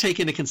we don't take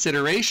into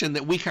consideration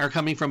that we are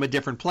coming from a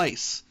different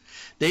place.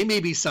 They may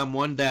be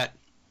someone that,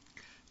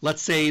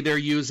 let's say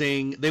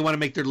they want to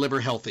make their liver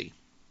healthy.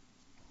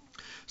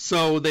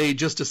 So they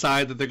just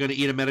decide that they're going to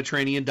eat a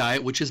Mediterranean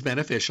diet, which is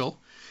beneficial,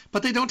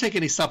 but they don't take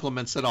any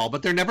supplements at all.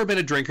 But they've never been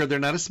a drinker. They're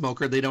not a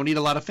smoker. They don't eat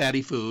a lot of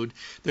fatty food.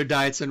 Their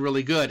diet's been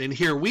really good. And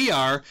here we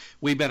are.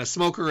 We've been a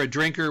smoker, a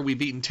drinker.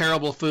 We've eaten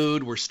terrible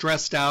food. We're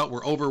stressed out.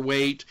 We're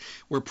overweight.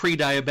 We're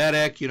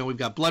pre-diabetic. You know, we've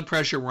got blood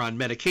pressure. We're on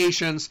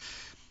medications.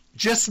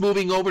 Just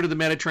moving over to the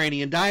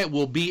Mediterranean diet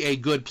will be a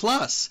good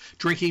plus.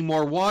 Drinking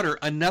more water,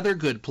 another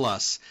good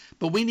plus.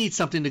 But we need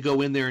something to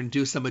go in there and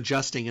do some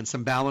adjusting and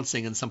some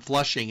balancing and some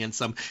flushing and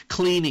some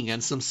cleaning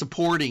and some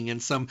supporting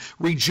and some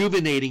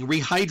rejuvenating,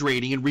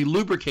 rehydrating, and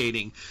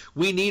relubricating.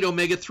 We need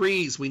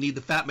omega-3s. We need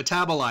the fat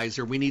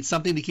metabolizer. We need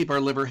something to keep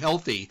our liver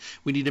healthy.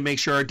 We need to make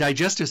sure our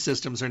digestive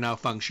systems are now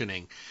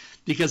functioning.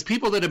 Because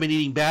people that have been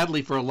eating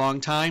badly for a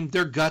long time,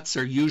 their guts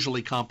are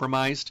usually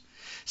compromised.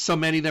 So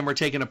many of them are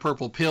taking a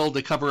purple pill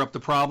to cover up the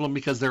problem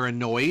because they're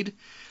annoyed,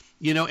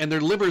 you know, and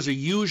their livers are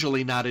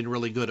usually not in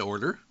really good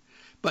order.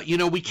 But, you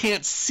know, we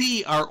can't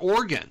see our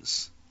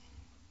organs.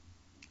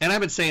 And I've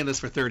been saying this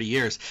for 30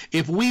 years.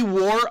 If we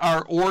wore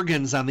our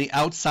organs on the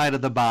outside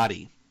of the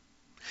body,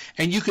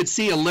 and you could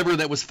see a liver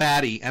that was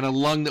fatty and a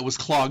lung that was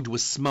clogged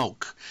with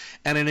smoke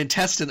and an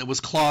intestine that was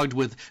clogged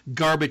with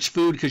garbage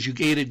food because you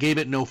gave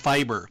it no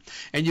fiber,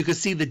 and you could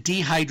see the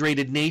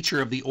dehydrated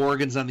nature of the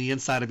organs on the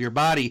inside of your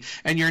body,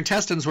 and your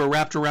intestines were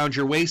wrapped around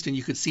your waist and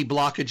you could see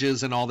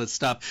blockages and all that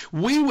stuff,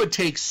 we would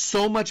take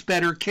so much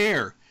better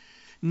care,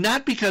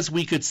 not because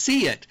we could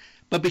see it,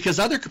 but because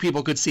other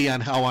people could see on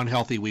how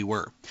unhealthy we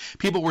were.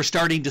 People were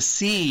starting to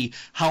see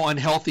how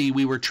unhealthy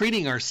we were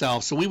treating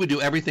ourselves, so we would do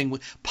everything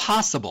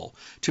possible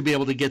to be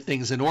able to get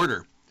things in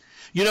order.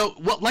 You know,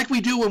 like we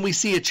do when we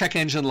see a check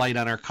engine light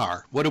on our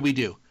car. What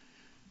do?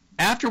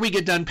 After we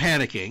get done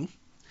panicking,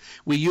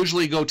 we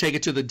usually go take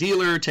it to the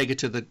dealer, take it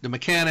to the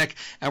mechanic,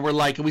 and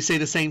we say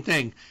the same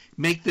thing,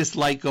 make this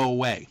light go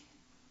away.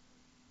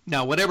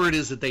 Now, whatever it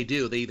is that they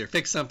do, they either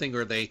fix something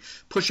or they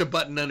push a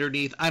button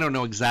underneath. I don't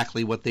know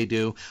exactly what they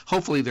do.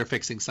 Hopefully they're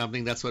fixing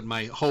something. That's what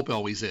my hope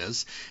always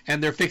is.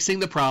 And they're fixing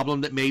the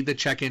problem that made the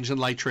check engine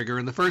light trigger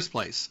in the first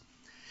place.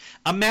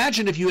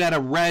 Imagine if you had a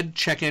red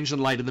check engine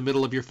light in the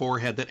middle of your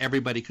forehead that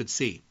everybody could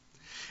see.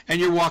 And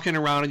you're walking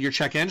around and your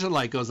check engine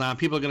light goes on.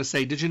 People are going to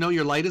say, did you know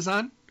your light is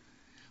on?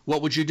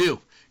 What would you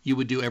do? You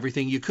would do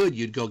everything you could.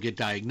 You'd go get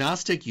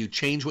diagnostic. You'd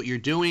change what you're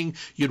doing.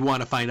 You'd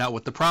want to find out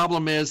what the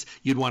problem is.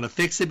 You'd want to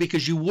fix it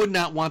because you would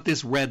not want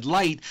this red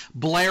light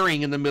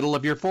blaring in the middle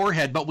of your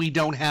forehead. But we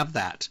don't have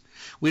that.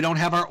 We don't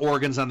have our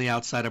organs on the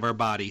outside of our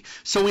body.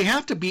 So we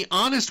have to be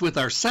honest with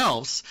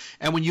ourselves.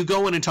 And when you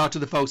go in and talk to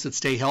the folks that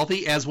Stay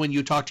Healthy, as when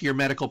you talk to your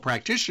medical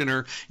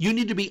practitioner, you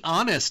need to be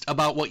honest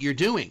about what you're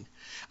doing.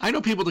 I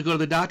know people that go to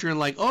the doctor and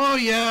like, oh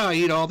yeah, I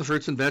eat all the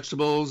fruits and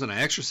vegetables and I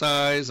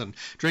exercise and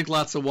drink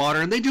lots of water,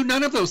 and they do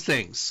none of those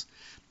things.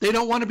 They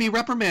don't want to be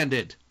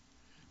reprimanded.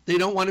 They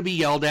don't want to be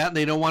yelled at.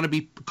 They don't want to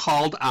be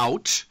called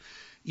out.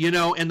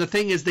 And the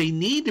thing is, they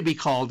need to be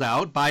called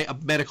out by a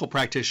medical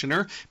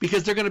practitioner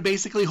because they're going to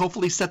basically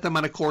hopefully set them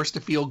on a course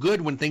to feel good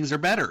when things are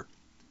better.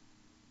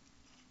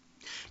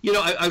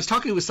 I was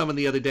talking with someone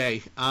the other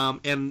day,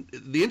 and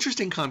the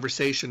interesting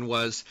conversation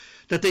was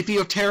that they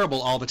feel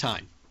terrible all the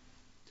time.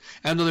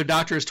 And though their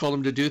doctor has told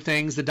them to do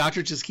things, the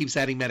doctor just keeps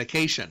adding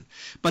medication.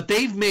 But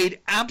they've made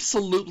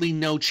absolutely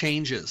no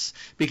changes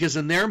because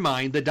in their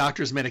mind, the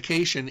doctor's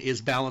medication is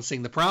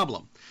balancing the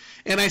problem.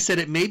 And I said,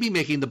 it may be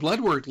making the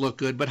blood work look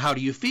good, but how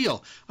do you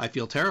feel? I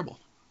feel terrible.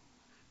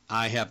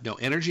 I have no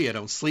energy. I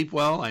don't sleep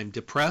well. I'm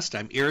depressed.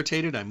 I'm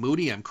irritated. I'm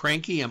moody. I'm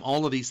cranky. I'm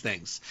all of these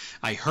things.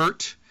 I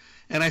hurt.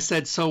 And I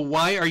said, so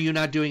why are you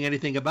not doing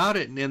anything about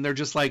it? And they're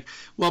just like,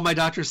 well, my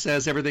doctor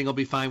says everything will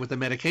be fine with the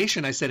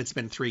medication. I said, it's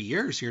been 3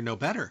 years. You're no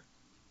better.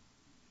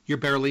 You're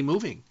barely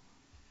moving.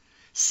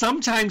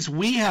 Sometimes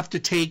we have to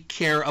take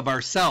care of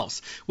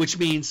ourselves, which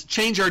means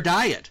change our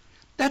diet.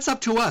 That's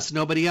up to us,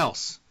 nobody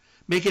else.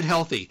 Make it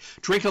healthy.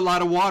 Drink a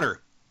lot of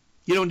water.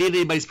 You don't need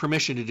anybody's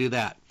permission to do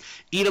that.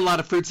 Eat a lot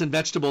of fruits and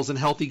vegetables and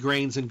healthy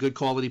grains and good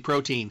quality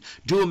protein.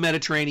 Do a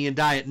Mediterranean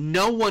diet.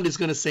 No one is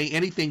going to say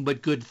anything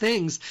but good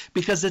things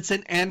because it's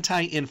an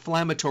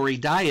anti-inflammatory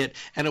diet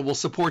and it will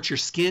support your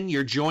skin,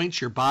 your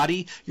joints, your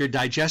body, your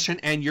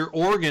digestion, and your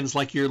organs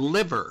like your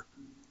liver.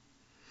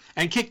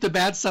 And kick the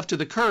bad stuff to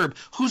the curb.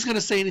 Who's going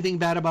to say anything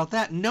bad about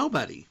that?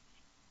 Nobody.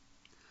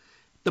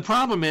 The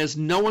problem is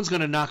no one's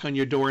going to knock on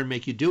your door and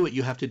make you do it.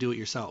 You have to do it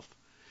yourself.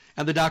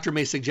 And the doctor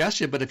may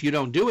suggest it, but if you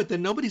don't do it,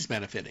 then nobody's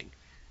benefiting.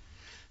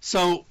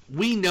 So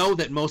we know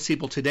that most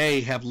people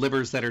today have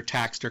livers that are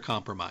taxed or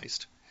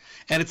compromised.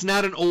 And it's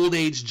not an old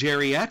age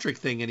geriatric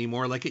thing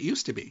anymore like it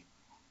used to be.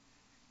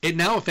 It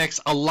now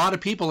affects a lot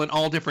of people in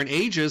all different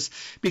ages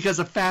because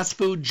of fast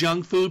food,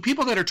 junk food.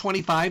 People that are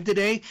 25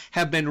 today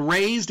have been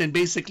raised and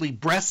basically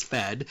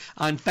breastfed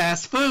on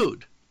fast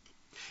food.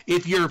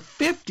 If you're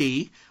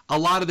 50, a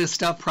lot of this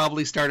stuff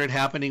probably started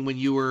happening when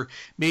you were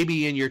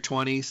maybe in your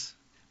 20s,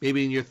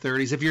 maybe in your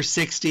 30s. If you're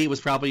 60, it was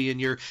probably in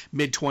your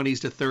mid-20s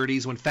to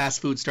 30s when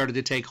fast food started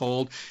to take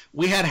hold.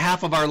 We had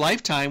half of our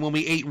lifetime when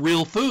we ate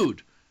real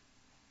food.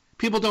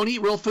 People don't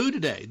eat real food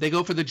today. They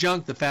go for the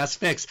junk, the fast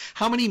fix.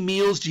 How many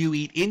meals do you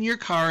eat in your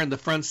car in the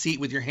front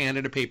seat with your hand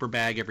in a paper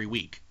bag every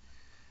week?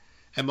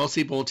 And most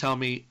people will tell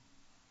me,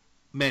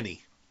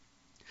 many.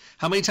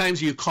 How many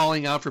times are you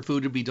calling out for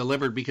food to be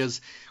delivered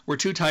because we're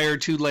too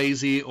tired, too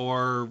lazy,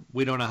 or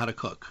we don't know how to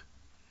cook?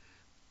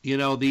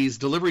 These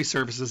delivery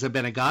services have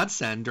been a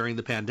godsend during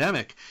the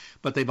pandemic,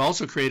 but they've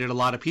also created a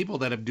lot of people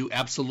that do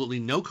absolutely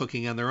no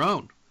cooking on their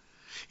own.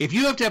 If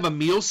you have to have a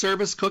meal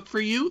service cooked for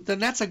you, then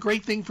that's a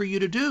great thing for you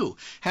to do.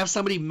 Have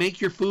somebody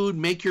make your food,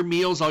 make your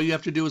meals. All you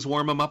have to do is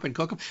warm them up and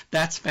cook them.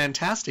 That's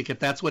fantastic if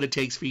that's what it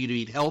takes for you to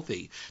eat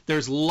healthy.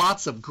 There's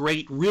lots of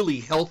great, really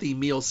healthy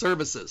meal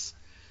services.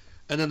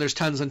 And then there's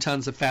tons and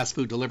tons of fast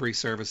food delivery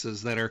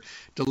services that are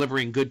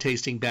delivering good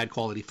tasting, bad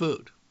quality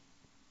food.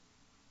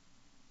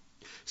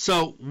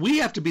 So we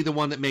have to be the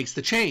one that makes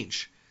the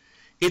change.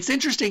 It's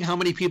interesting how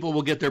many people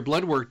will get their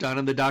blood work done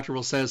and the doctor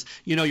will says,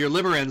 your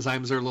liver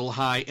enzymes are a little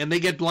high, and they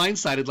get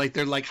blindsided.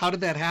 They're like, how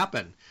did that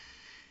happen?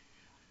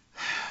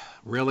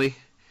 Really?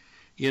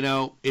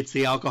 It's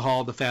the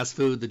alcohol, the fast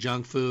food, the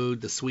junk food,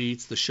 the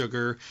sweets, the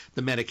sugar,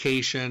 the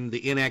medication,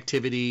 the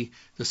inactivity,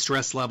 the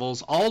stress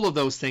levels. All of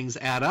those things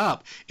add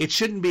up. It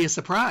shouldn't be a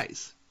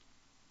surprise.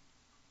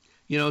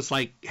 It's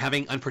like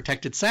having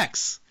unprotected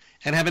sex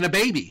and having a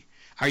baby.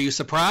 Are you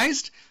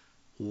surprised?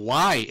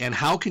 Why and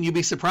how can you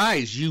be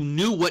surprised? You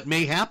knew what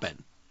may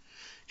happen.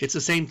 It's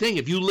the same thing.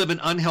 If you live an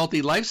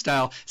unhealthy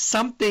lifestyle,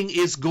 something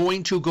is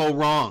going to go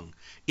wrong,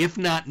 if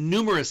not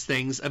numerous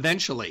things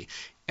eventually.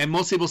 And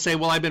most people say,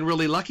 well, I've been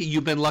really lucky.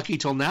 You've been lucky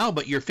till now,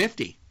 but you're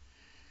 50.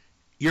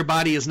 Your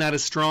body is not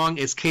as strong,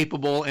 as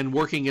capable, and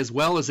working as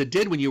well as it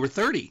did when you were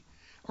 30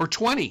 or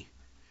 20.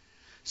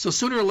 So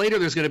sooner or later,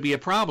 there's going to be a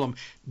problem.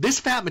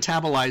 This fat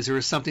metabolizer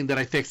is something that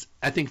I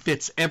think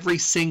fits every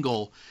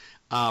single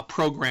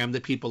program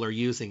that people are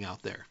using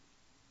out there.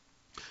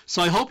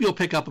 So I hope you'll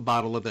pick up a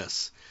bottle of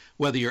this.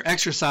 Whether you're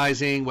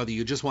exercising, whether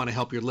you just want to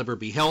help your liver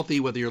be healthy,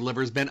 whether your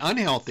liver's been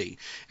unhealthy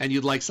and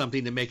you'd like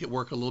something to make it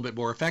work a little bit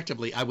more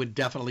effectively, I would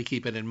definitely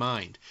keep it in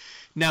mind.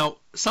 Now,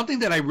 something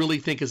that I really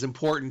think is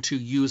important to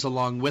use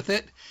along with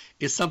it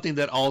is something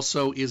that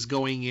also is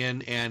going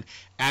in and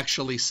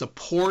actually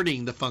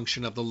supporting the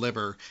function of the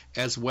liver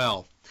as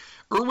well.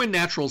 Irwin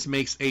Naturals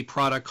makes a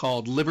product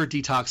called Liver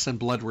Detox and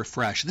Blood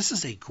Refresh. This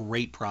is a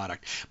great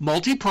product.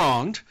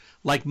 Multi-pronged,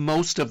 like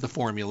most of the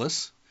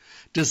formulas,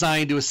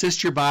 designed to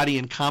assist your body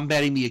in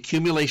combating the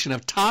accumulation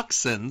of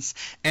toxins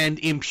and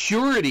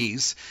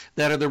impurities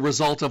that are the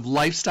result of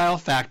lifestyle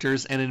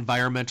factors and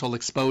environmental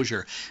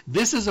exposure.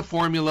 This is a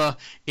formula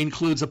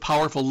includes a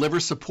powerful liver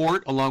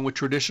support along with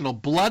traditional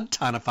blood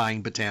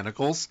tonifying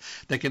botanicals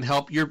that can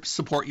help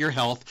support your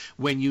health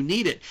when you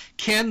need it.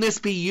 Can this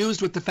be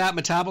used with the fat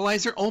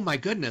metabolizer? Oh my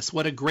goodness,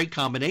 what a great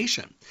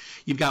combination.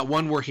 You've got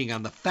one working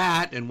on the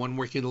fat and one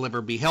working the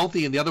liver be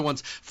healthy, and the other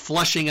one's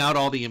flushing out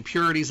all the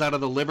impurities out of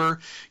the liver.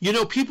 You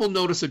know, people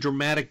notice a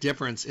dramatic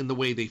difference in the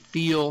way they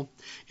feel,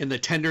 in the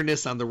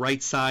tenderness on the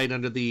right side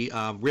under the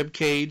rib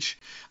cage,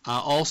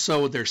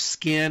 also their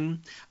skin,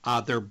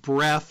 their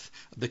breath,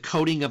 the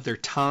coating of their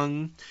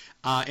tongue,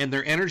 and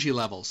their energy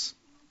levels.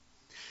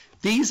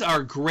 These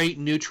are great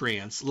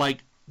nutrients.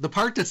 Like the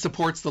part that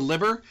supports the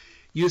liver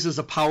uses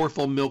a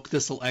powerful milk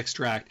thistle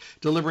extract,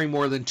 delivering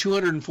more than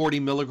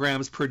 240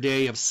 milligrams per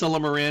day of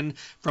silymarin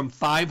from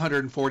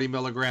 540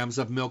 milligrams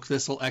of milk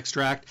thistle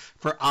extract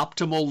for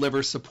optimal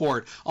liver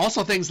support.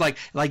 Also things like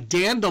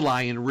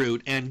dandelion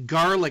root and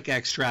garlic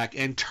extract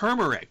and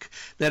turmeric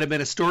that have been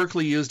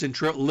historically used in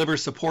liver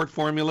support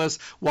formulas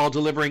while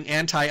delivering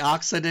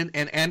antioxidant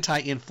and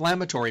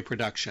anti-inflammatory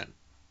production.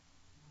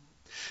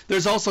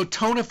 There's also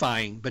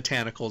tonifying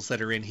botanicals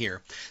that are in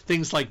here.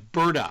 Things like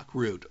burdock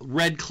root,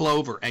 red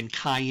clover, and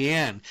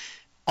cayenne,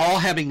 all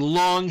having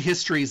long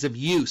histories of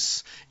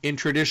use in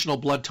traditional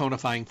blood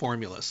tonifying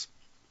formulas.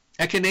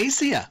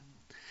 Echinacea,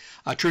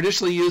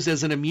 traditionally used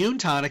as an immune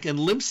tonic and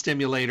lymph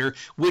stimulator,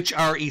 which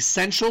are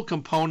essential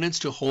components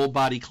to whole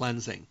body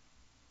cleansing.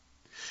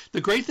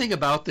 The great thing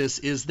about this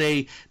is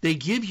they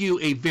give you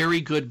a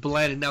very good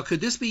blend. Now,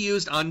 could this be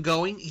used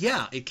ongoing?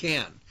 Yeah, it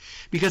can.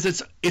 Because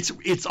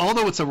it's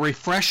although it's a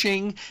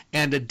refreshing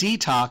and a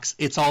detox,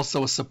 it's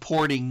also a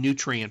supporting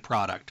nutrient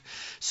product.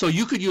 So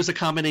you could use a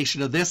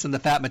combination of this and the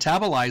fat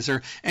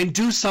metabolizer and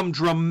do some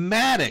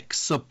dramatic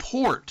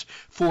support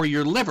for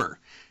your liver.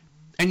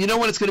 And you know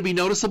when it's going to be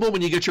noticeable?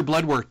 When you get your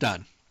blood work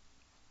done.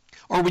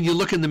 Or when you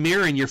look in the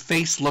mirror and your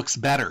face looks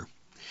better.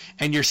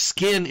 And your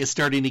skin is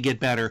starting to get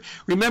better.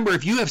 Remember,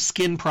 if you have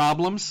skin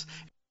problems,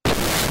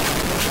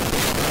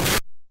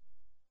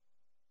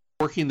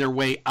 working their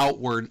way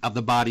outward of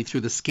the body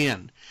through the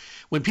skin.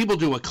 When people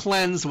do a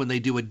cleanse, when they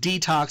do a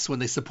detox, when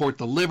they support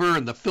the liver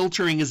and the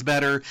filtering is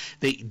better,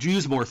 they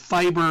use more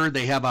fiber,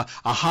 they have a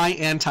high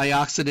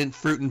antioxidant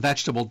fruit and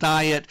vegetable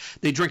diet,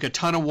 they drink a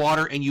ton of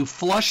water, and you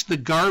flush the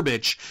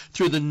garbage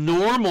through the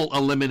normal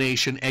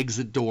elimination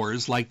exit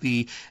doors like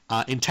the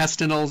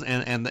intestinals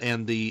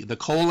and the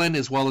colon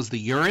as well as the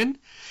urine,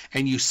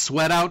 and you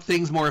sweat out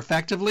things more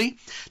effectively,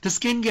 the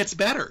skin gets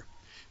better.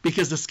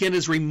 Because the skin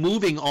is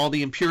removing all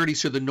the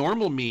impurities through the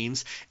normal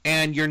means,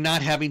 and you're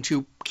not having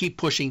to keep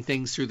pushing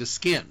things through the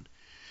skin.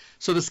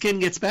 So the skin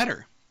gets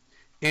better.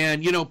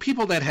 And, you know,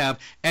 people that have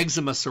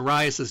eczema,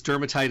 psoriasis,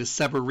 dermatitis,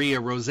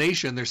 seborrhea,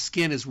 rosacea, and their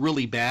skin is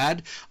really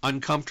bad,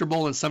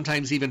 uncomfortable, and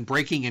sometimes even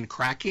breaking and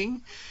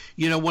cracking,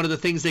 you know, one of the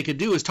things they could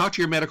do is talk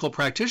to your medical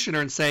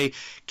practitioner and say,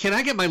 can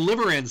I get my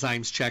liver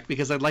enzymes checked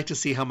because I'd like to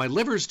see how my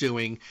liver's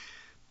doing?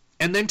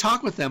 And then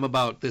talk with them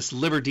about this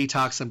liver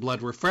detox and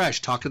blood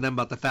refresh. Talk to them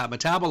about the fat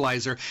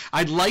metabolizer.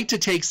 I'd like to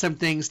take some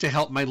things to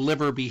help my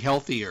liver be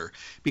healthier,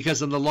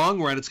 because in the long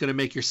run, it's going to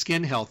make your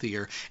skin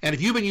healthier. And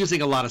if you've been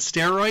using a lot of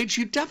steroids,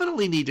 you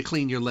definitely need to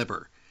clean your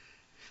liver.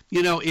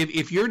 You know,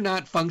 if you're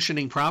not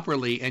functioning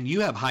properly and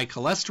you have high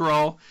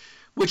cholesterol,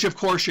 which of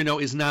course, you know,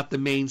 is not the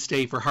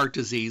mainstay for heart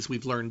disease.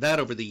 We've learned that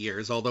over the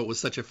years, although it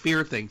was such a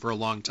fear thing for a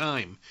long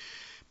time.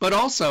 But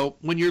also,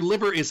 when your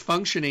liver is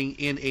functioning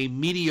in a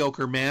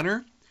mediocre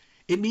manner,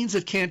 it means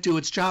it can't do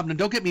its job. Now,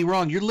 don't get me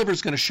wrong, your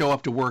liver's going to show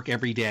up to work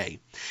every day.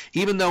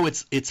 Even though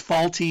it's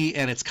faulty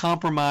and it's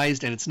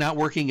compromised and it's not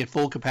working at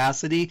full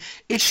capacity,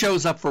 it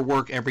shows up for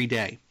work every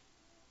day.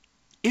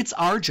 It's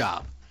our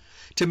job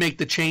to make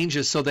the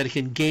changes so that it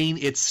can gain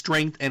its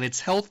strength and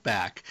its health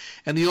back.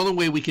 And the only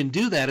way we can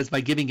do that is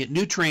by giving it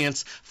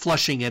nutrients,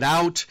 flushing it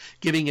out,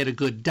 giving it a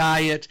good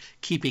diet,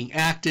 keeping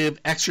active,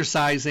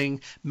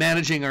 exercising,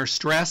 managing our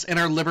stress, and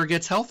our liver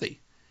gets healthy.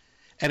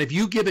 And if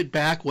you give it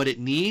back what it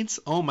needs,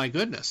 oh my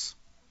goodness,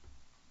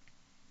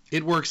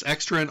 it works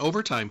extra and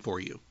overtime for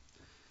you.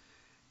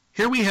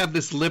 Here we have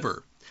this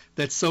liver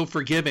that's so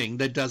forgiving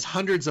that does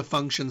hundreds of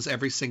functions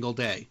every single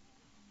day.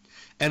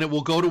 And it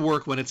will go to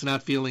work when it's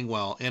not feeling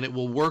well, and it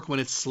will work when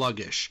it's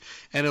sluggish,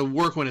 and it'll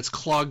work when it's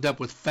clogged up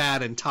with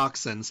fat and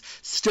toxins,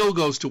 still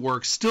goes to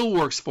work, still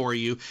works for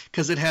you,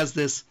 because it has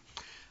this,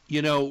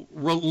 you know,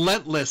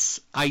 relentless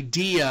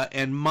idea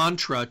and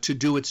mantra to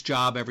do its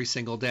job every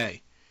single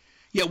day.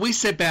 Yet we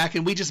sit back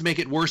and we just make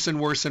it worse and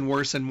worse and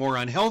worse and more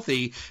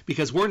unhealthy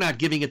because we're not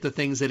giving it the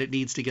things that it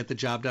needs to get the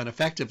job done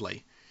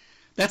effectively.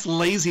 That's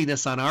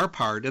laziness on our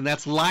part, and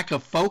that's lack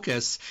of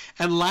focus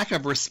and lack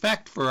of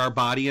respect for our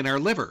body and our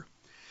liver.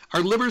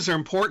 Our livers are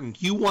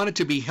important. You want it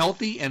to be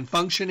healthy and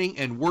functioning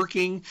and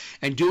working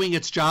and doing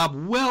its job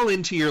well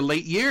into your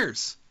late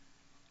years.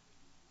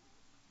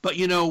 But,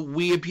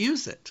 we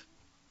abuse it.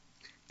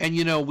 And,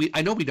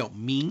 I know we don't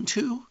mean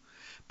to,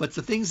 but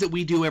the things that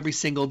we do every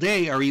single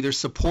day are either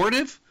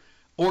supportive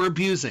or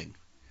abusing.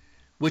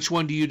 Which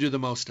one do you do the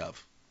most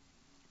of?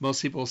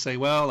 Most people will say,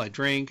 well, I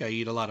drink, I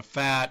eat a lot of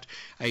fat,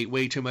 I eat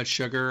way too much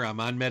sugar, I'm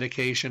on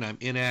medication, I'm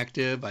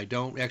inactive, I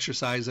don't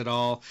exercise at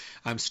all,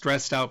 I'm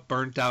stressed out,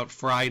 burnt out,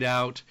 fried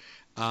out,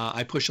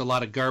 I push a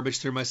lot of garbage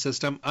through my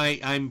system.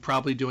 I'm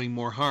probably doing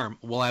more harm.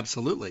 Well,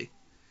 absolutely.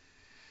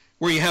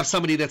 Where you have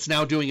somebody that's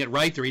now doing it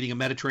right, they're eating a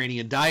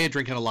Mediterranean diet,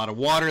 drinking a lot of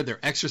water, they're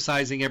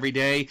exercising every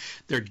day,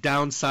 they're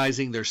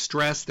downsizing their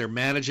stress, they're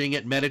managing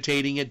it,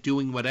 meditating it,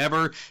 doing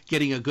whatever,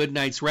 getting a good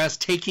night's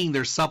rest, taking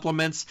their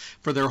supplements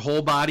for their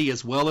whole body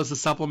as well as the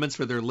supplements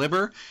for their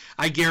liver.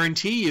 I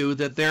guarantee you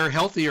that they're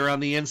healthier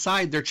on the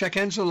inside. Their check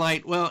engine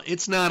light, well,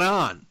 it's not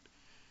on.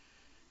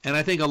 And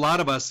I think a lot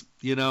of us,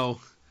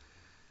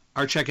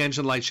 our check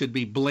engine light should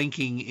be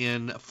blinking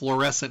in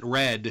fluorescent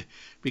red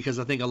because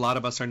I think a lot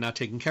of us are not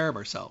taking care of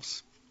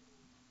ourselves.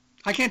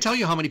 I can't tell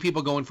you how many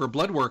people go in for a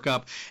blood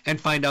workup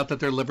and find out that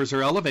their livers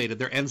are elevated,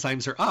 their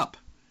enzymes are up.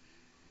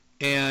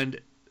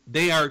 And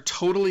they are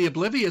totally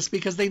oblivious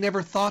because they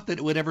never thought that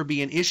it would ever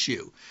be an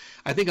issue.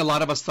 I think a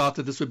lot of us thought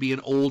that this would be an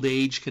old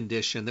age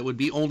condition that would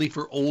be only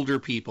for older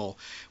people.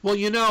 Well,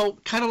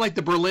 kind of like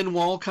the Berlin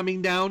Wall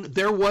coming down,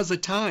 there was a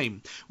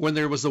time when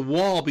there was a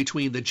wall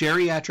between the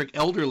geriatric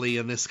elderly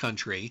in this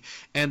country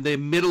and the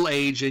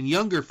middle-aged and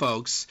younger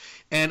folks.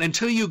 And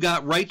until you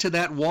got right to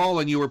that wall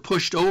and you were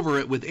pushed over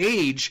it with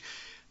age,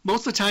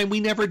 most of the time,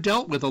 we never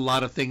dealt with a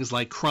lot of things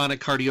like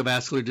chronic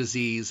cardiovascular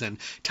disease and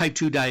type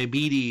 2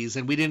 diabetes,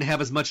 and we didn't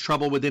have as much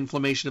trouble with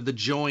inflammation of the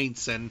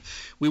joints, and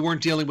we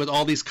weren't dealing with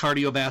all these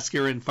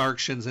cardiovascular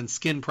infarctions and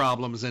skin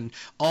problems and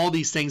all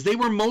these things. They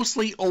were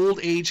mostly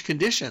old age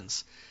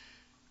conditions.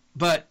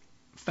 But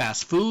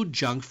fast food,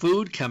 junk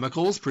food,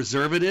 chemicals,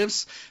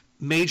 preservatives,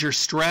 major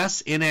stress,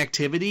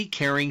 inactivity,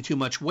 carrying too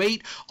much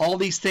weight, all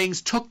these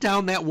things took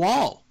down that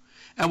wall.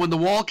 And when the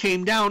wall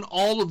came down,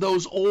 all of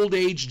those old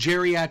age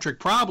geriatric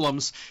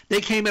problems,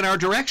 they came in our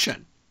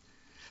direction.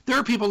 There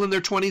are people in their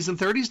 20s and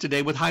 30s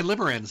today with high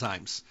liver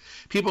enzymes.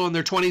 People in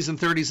their 20s and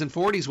 30s and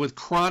 40s with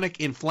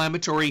chronic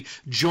inflammatory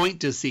joint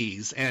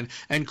disease and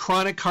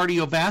chronic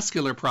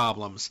cardiovascular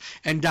problems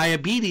and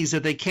diabetes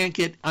that they can't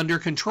get under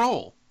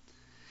control.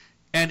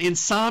 And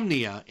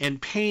insomnia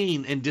and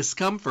pain and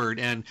discomfort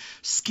and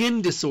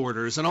skin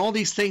disorders and all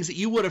these things that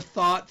you would have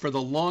thought for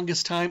the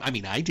longest time. I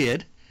mean, I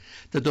did.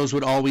 That those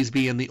would always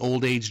be in the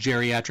old age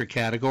geriatric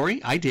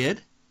category. I did.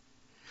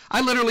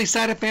 I literally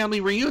sat at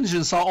family reunions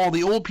and saw all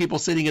the old people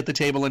sitting at the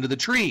table under the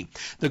tree.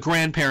 The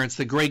grandparents,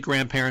 the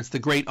great-grandparents, the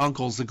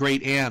great-uncles, the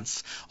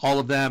great-aunts, all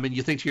of them. And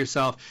you think to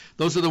yourself,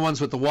 those are the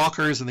ones with the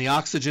walkers and the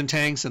oxygen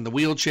tanks and the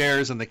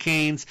wheelchairs and the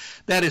canes.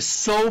 That is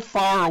so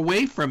far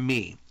away from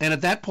me. And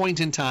at that point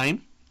in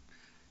time,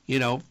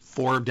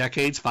 4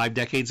 decades, 5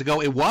 decades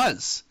ago, it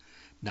was.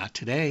 Not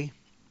today.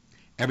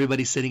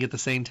 Everybody's sitting at the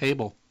same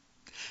table.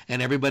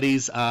 And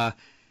everybody's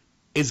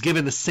is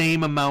given the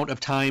same amount of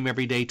time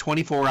every day,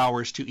 24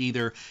 hours, to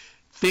either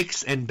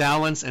fix and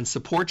balance and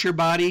support your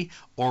body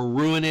or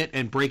ruin it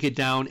and break it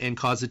down and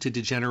cause it to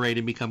degenerate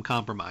and become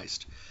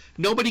compromised.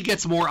 Nobody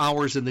gets more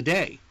hours in the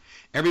day.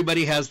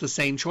 Everybody has the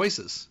same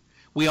choices.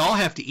 We all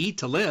have to eat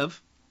to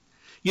live.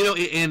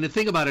 And the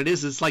thing about it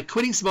is, it's like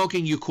quitting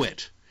smoking, you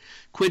quit.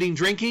 Quitting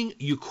drinking,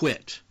 you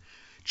quit.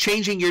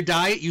 Changing your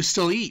diet, you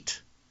still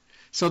eat.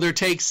 So it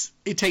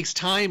takes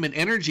time and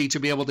energy to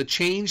be able to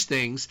change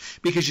things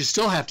because you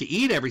still have to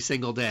eat every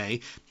single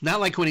day, not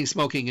like quitting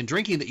smoking and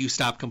drinking that you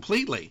stop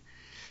completely.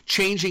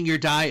 Changing your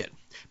diet,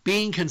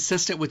 being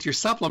consistent with your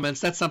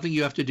supplements, that's something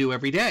you have to do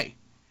every day.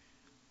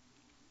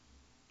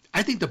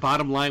 I think the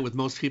bottom line with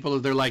most people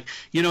is they're like,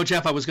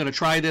 Jeff, I was going to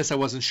try this. I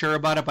wasn't sure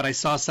about it, but I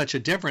saw such a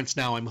difference.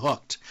 Now I'm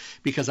hooked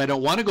because I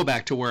don't want to go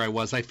back to where I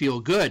was. I feel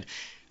good.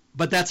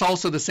 But that's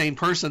also the same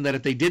person that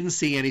if they didn't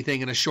see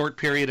anything in a short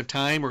period of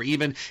time, or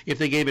even if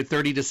they gave it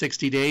 30 to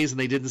 60 days and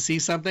they didn't see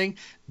something,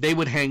 they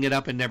would hang it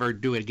up and never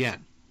do it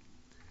again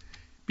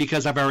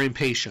because of our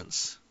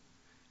impatience.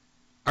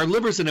 Our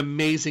liver is an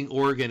amazing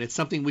organ. It's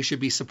something we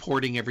should be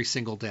supporting every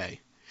single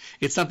day.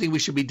 It's something we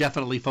should be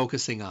definitely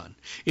focusing on.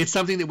 It's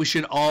something that we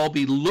should all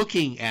be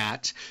looking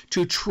at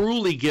to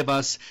truly give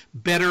us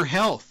better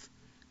health.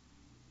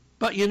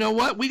 But you know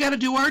what? We got to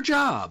do our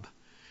job.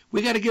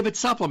 We got to give it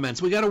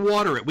supplements. We got to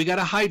water it. We got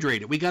to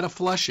hydrate it. We got to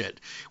flush it.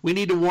 We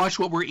need to watch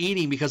what we're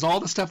eating because all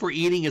the stuff we're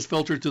eating is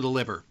filtered through the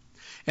liver.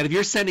 And if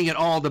you're sending it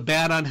all the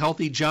bad,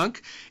 unhealthy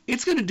junk,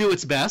 it's going to do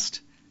its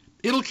best.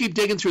 It'll keep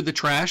digging through the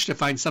trash to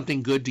find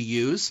something good to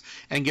use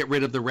and get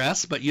rid of the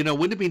rest. But,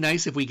 wouldn't it be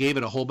nice if we gave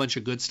it a whole bunch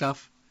of good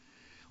stuff?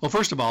 Well,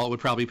 first of all, it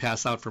would probably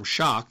pass out from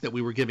shock that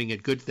we were giving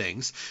it good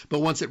things. But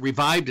once it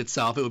revived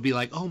itself, it would be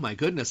like, oh my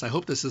goodness, I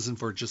hope this isn't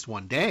for just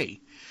one day.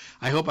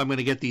 I hope I'm going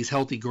to get these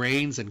healthy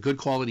grains and good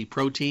quality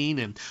protein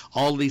and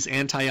all of these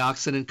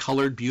antioxidant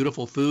colored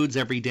beautiful foods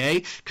every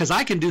day, because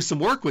I can do some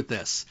work with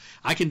this.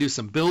 I can do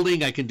some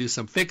building, I can do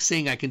some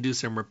fixing, I can do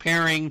some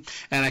repairing,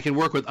 and I can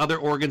work with other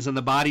organs in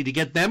the body to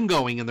get them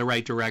going in the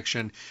right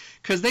direction,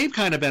 because they've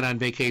kind of been on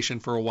vacation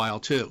for a while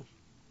too.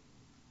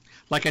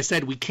 Like I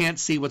said, we can't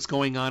see what's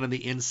going on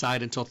the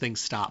inside until things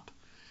stop,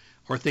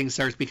 or things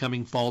start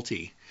becoming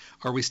faulty,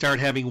 or we start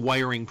having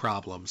wiring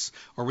problems,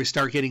 or we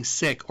start getting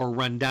sick or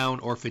run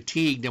down or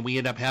fatigued, and we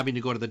end up having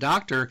to go to the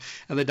doctor,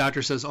 and the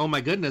doctor says, oh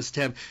my goodness,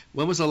 Tim,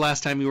 when was the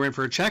last time you were in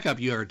for a checkup?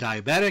 You are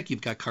diabetic, you've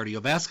got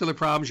cardiovascular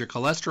problems, your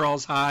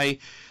cholesterol's high,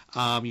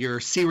 your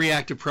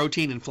C-reactive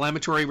protein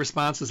inflammatory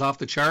response is off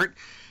the chart.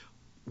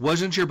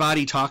 Wasn't your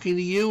body talking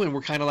to you? And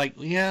we're kind of like,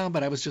 yeah,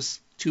 but I was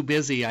just too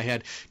busy. I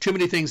had too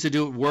many things to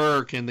do at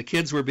work, and the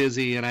kids were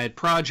busy, and I had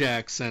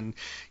projects, and,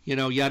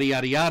 yada,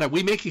 yada, yada.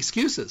 We make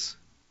excuses.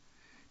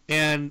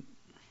 And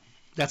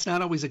that's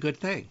not always a good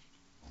thing.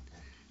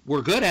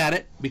 We're good at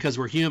it because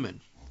we're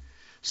human.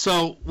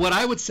 So what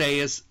I would say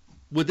is,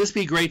 would this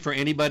be great for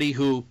anybody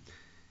who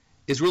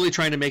is really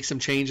trying to make some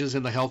changes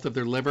in the health of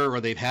their liver,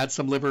 or they've had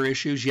some liver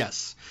issues?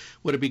 Yes.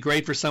 Would it be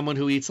great for someone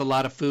who eats a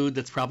lot of food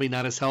that's probably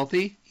not as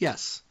healthy?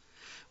 Yes.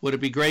 Would it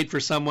be great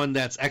for someone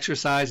that's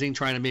exercising,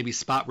 trying to maybe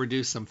spot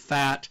reduce some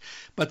fat,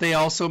 but they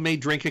also may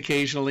drink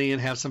occasionally and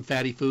have some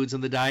fatty foods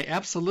in the diet?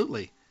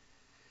 Absolutely.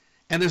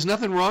 And there's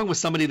nothing wrong with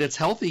somebody that's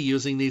healthy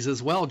using these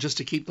as well, just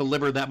to keep the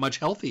liver that much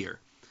healthier.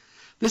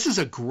 This is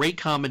a great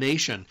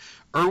combination.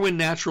 Irwin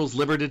Naturals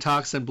Liver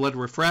Detox and Blood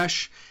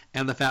Refresh,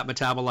 and the Fat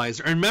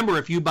Metabolizer. And remember,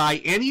 if you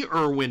buy any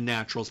Irwin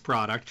Naturals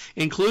product,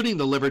 including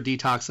the Liver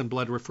Detox and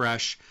Blood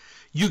Refresh,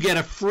 you get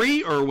a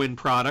free Irwin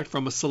product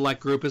from a select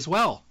group as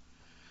well.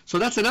 So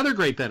that's another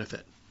great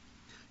benefit.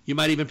 You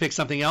might even pick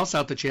something else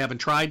out that you haven't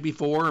tried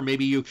before, or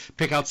maybe you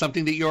pick out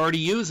something that you already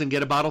use and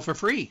get a bottle for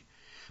free.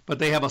 But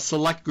they have a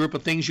select group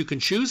of things you can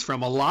choose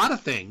from, a lot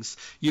of things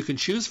you can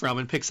choose from,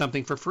 and pick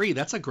something for free.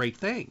 That's a great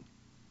thing.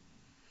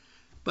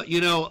 But,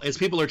 as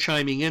people are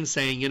chiming in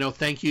saying,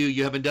 thank you,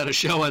 you haven't done a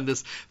show on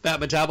this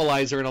Fat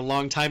Metabolizer in a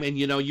long time, and,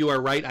 you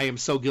are right, I am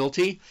so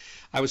guilty.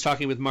 I was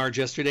talking with Marge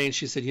yesterday, and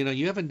she said,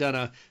 you haven't done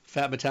a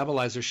Fat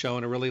Metabolizer show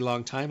in a really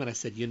long time. And I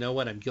said, you know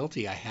what, I'm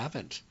guilty, I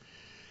haven't.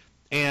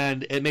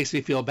 And it makes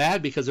me feel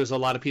bad, because there's a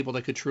lot of people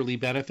that could truly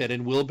benefit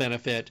and will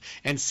benefit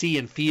and see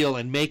and feel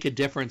and make a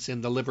difference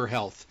in the liver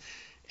health.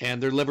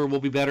 And their liver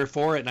will be better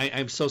for it. And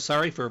I'm so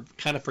sorry for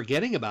kind of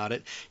forgetting about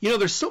it.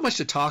 There's so much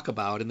to talk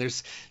about, and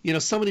there's,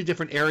 so many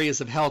different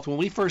areas of health. When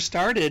we first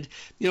started,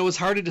 it was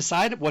hard to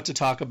decide what to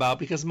talk about,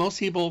 because most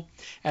people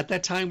at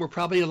that time were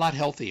probably a lot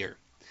healthier,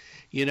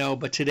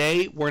 but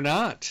today we're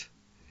not.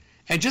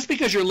 And just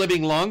because you're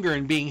living longer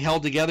and being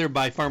held together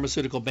by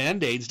pharmaceutical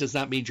Band-Aids does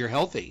not mean you're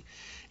healthy.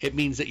 It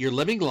means that you're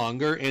living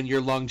longer and your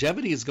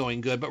longevity is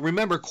going good. But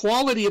remember,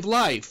 quality of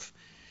life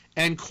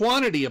and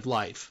quantity of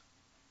life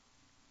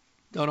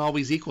don't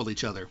always equal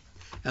each other,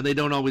 and they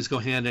don't always go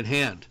hand in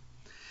hand.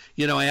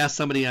 I asked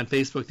somebody on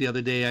Facebook the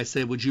other day, I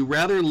said, would you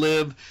rather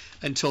live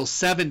until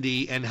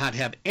 70 and not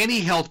have any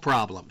health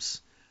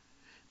problems?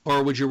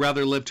 Or would you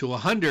rather live to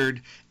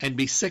 100 and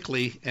be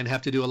sickly and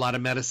have to do a lot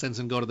of medicines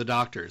and go to the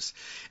doctors?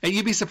 And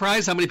you'd be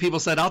surprised how many people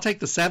said, I'll take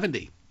the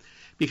 70.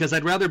 Because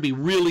I'd rather be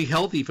really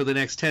healthy for the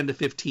next 10 to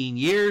 15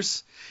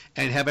 years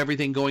and have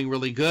everything going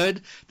really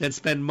good than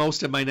spend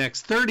most of my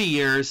next 30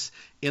 years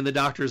in the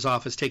doctor's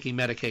office taking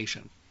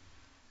medication.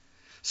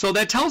 So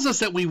that tells us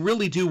that we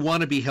really do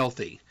want to be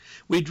healthy.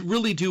 We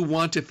really do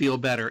want to feel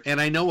better. And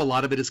I know a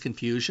lot of it is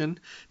confusion,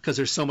 because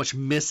there's so much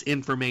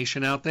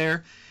misinformation out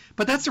there.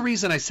 But that's the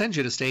reason I send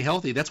you to stay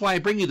healthy. That's why I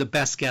bring you the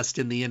best guest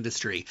in the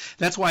industry.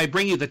 That's why I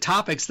bring you the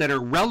topics that are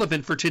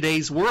relevant for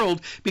today's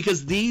world,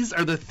 because these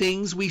are the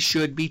things we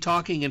should be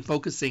talking and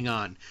focusing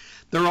on.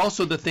 They're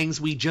also the things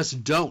we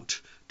just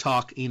don't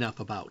talk enough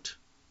about.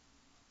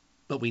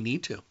 But we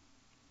need to.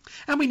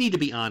 And we need to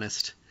be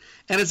honest.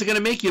 And is it going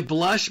to make you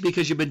blush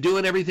because you've been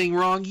doing everything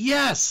wrong?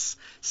 Yes.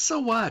 So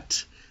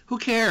what? Who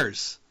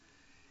cares?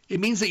 It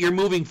means that you're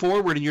moving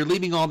forward and you're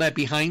leaving all that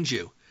behind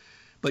you.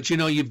 But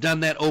you've done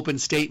that open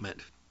statement.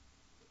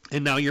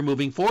 And now you're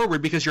moving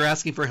forward because you're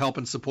asking for help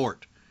and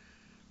support.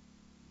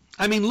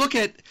 I mean, look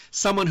at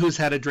someone who's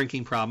had a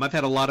drinking problem. I've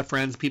had a lot of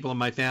friends, people in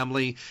my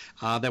family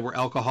that were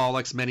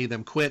alcoholics. Many of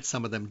them quit.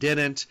 Some of them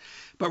didn't.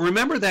 But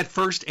remember that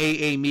first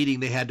AA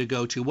meeting they had to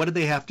go to. What did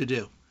they have to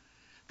do?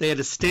 They had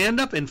to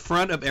stand up in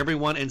front of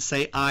everyone and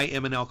say, I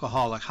am an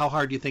alcoholic. How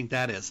hard do you think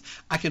that is?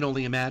 I can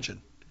only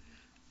imagine.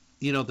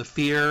 The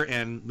fear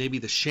and maybe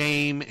the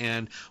shame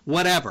and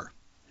whatever.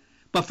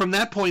 But from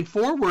that point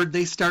forward,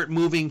 they start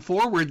moving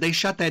forward. They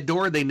shut that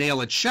door, they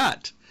nail it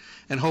shut.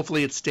 And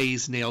hopefully it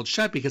stays nailed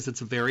shut, because it's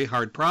a very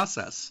hard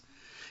process.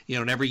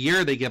 And every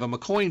year they give them a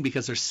coin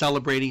because they're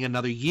celebrating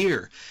another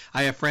year.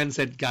 I have friends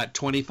that got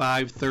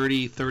 25,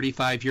 30,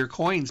 35-year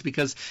coins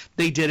because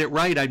they did it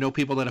right. I know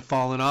people that have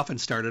fallen off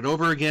and started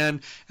over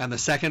again, and the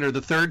second or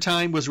the third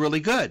time was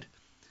really good.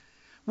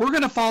 We're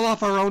going to fall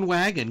off our own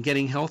wagon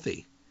getting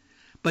healthy.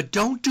 But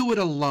don't do it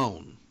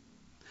alone.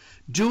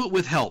 Do it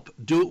with help.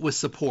 Do it with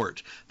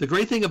support. The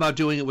great thing about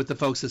doing it with the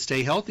folks that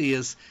Stay Healthy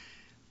is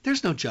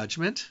there's no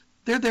judgment.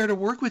 They're there to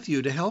work with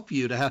you, to help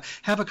you, to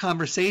have a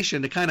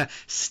conversation, to kind of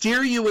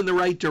steer you in the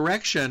right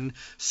direction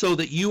so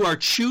that you are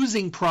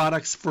choosing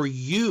products for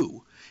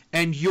you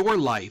and your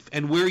life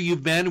and where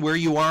you've been, where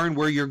you are, and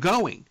where you're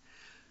going.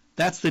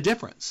 That's the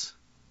difference.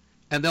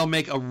 And they'll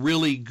make a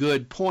really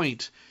good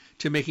point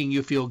to making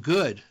you feel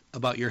good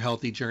about your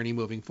healthy journey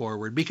moving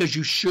forward, because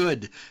you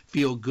should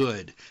feel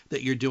good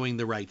that you're doing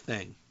the right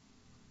thing.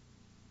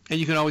 And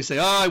you can always say,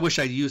 oh, I wish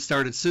I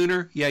started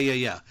sooner.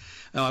 Yeah.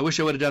 Oh, I wish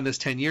I would have done this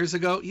 10 years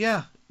ago.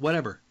 Yeah,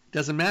 whatever.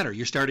 Doesn't matter.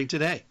 You're starting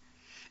today.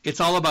 It's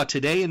all about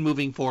today and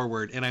moving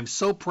forward. And I'm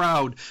so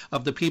proud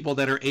of the people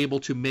that are able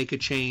to make a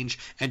change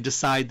and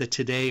decide that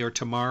today or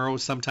tomorrow,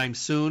 sometime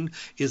soon,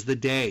 is the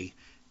day.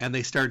 And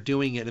they start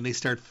doing it, and they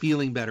start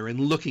feeling better and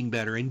looking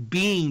better and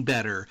being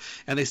better,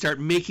 and they start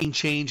making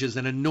changes,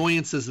 and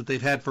annoyances that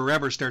they've had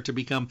forever start to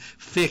become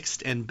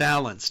fixed and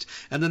balanced.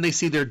 And then they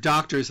see their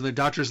doctors, and their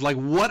doctors are like,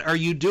 what are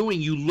you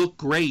doing? You look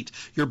great.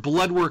 Your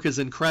blood work is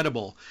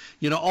incredible.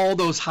 All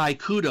those high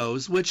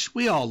kudos, which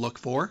we all look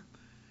for.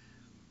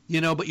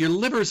 But your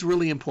liver is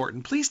really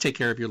important. Please take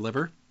care of your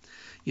liver.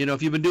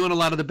 If you've been doing a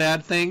lot of the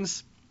bad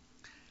things,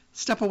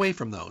 step away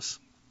from those.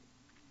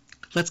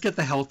 Let's get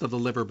the health of the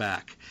liver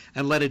back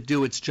and let it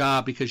do its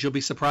job, because you'll be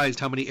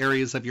surprised how many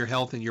areas of your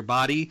health in your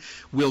body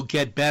will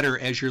get better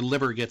as your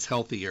liver gets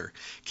healthier.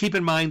 Keep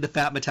in mind the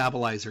fat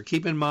metabolizer.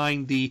 Keep in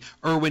mind the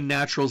Irwin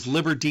Naturals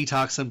Liver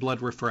Detox and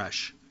Blood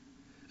Refresh.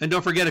 And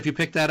don't forget, if you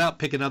pick that up,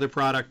 pick another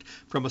product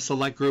from a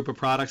select group of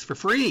products for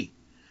free.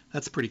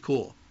 That's pretty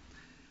cool.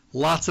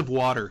 Lots of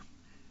water.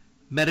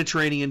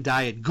 Mediterranean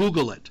diet.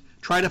 Google it.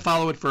 Try to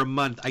follow it for a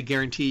month. I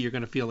guarantee you're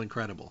going to feel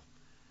incredible.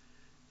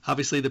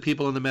 Obviously, the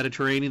people in the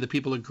Mediterranean, the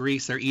people in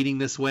Greece, they're eating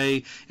this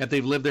way. If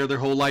they've lived there their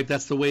whole life,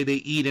 that's the way they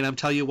eat. And I'm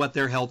telling you what,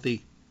 they're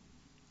healthy.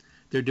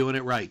 They're doing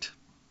it right.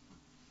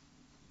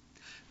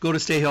 Go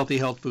to Stay Healthy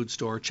Health Food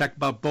Store. Check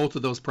out both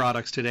of those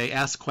products today.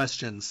 Ask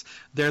questions.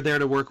 They're there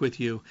to work with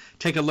you.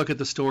 Take a look at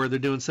the store. They're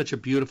doing such a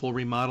beautiful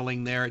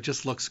remodeling there. It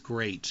just looks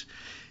great.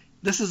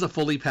 This is a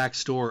fully packed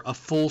store, a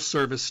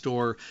full-service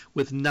store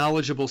with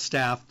knowledgeable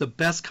staff, the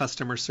best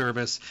customer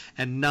service,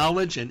 and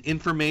knowledge and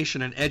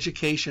information and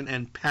education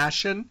and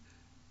passion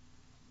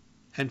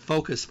and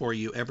focus for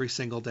you every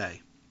single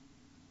day.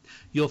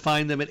 You'll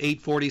find them at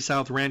 840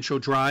 South Rancho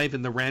Drive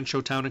in the Rancho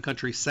Town and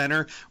Country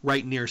Center,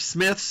 right near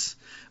Smith's.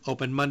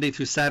 Open Monday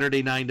through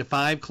Saturday, 9 to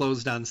 5,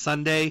 closed on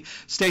Sunday.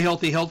 Stay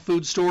Healthy Health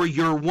Food Store,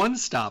 your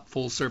one-stop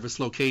full-service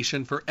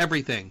location for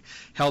everything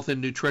health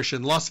and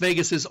nutrition. Las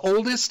Vegas's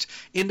oldest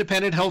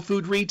independent health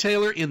food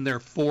retailer in their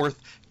 4th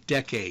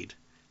decade.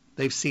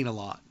 They've seen a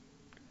lot.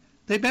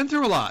 They've been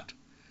through a lot.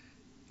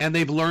 And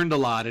they've learned a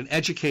lot and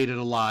educated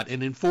a lot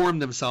and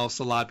informed themselves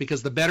a lot,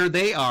 because the better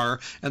they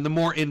are and the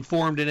more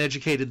informed and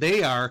educated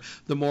they are,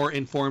 the more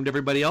informed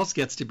everybody else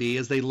gets to be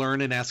as they learn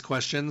and ask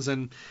questions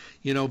and,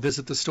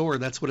 visit the store.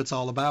 That's what it's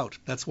all about.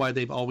 That's why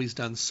they've always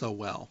done so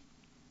well.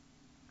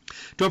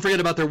 Don't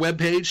forget about their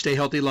webpage,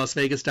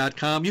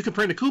 stayhealthylasvegas.com. You can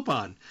print a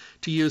coupon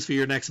to use for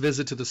your next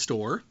visit to the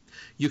store.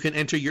 You can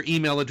enter your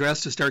email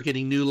address to start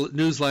getting new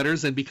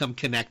newsletters and become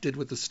connected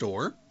with the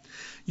store.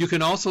 You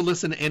can also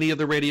listen to any of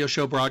the radio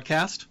show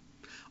broadcast.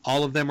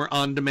 All of them are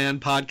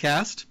on-demand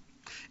podcast.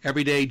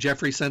 Every day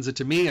Jeffrey sends it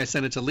to me. I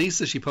send it to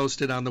Lisa. She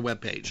posts it on the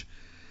webpage.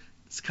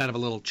 It's kind of a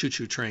little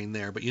choo-choo train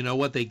there. But you know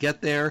what? They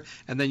get there,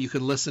 and then you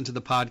can listen to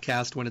the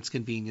podcast when it's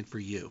convenient for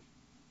you.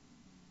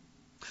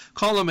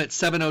 Call them at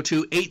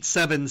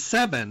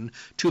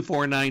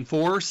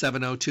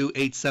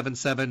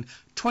 702-877-2494,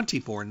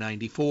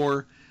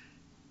 702-877-2494.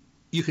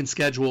 You can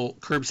schedule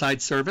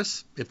curbside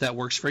service if that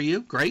works for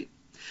you. Great.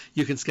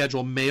 You can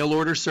schedule mail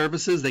order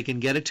services. They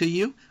can get it to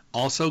you.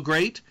 Also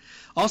great.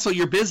 Also,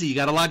 you're busy. You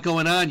got a lot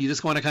going on. You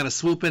just want to kind of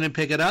swoop in and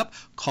pick it up.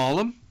 Call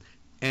them,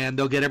 and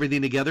they'll get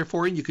everything together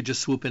for you. You could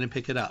just swoop in and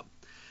pick it up.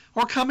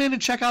 Or come in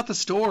and check out the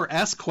store.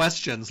 Ask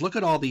questions. Look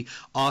at all the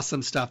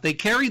awesome stuff. They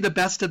carry the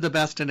best of the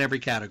best in every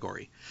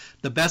category.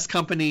 The best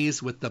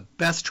companies with the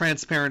best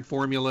transparent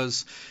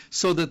formulas,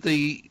 so that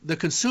the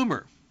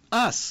consumer,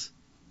 us,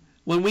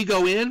 when we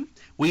go in,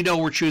 we know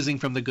we're choosing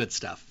from the good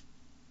stuff.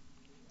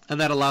 And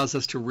that allows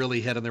us to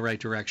really head in the right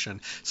direction.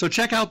 So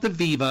check out the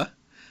Viva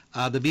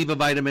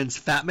Vitamins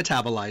Fat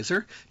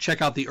Metabolizer.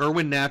 Check out the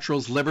Irwin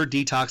Naturals Liver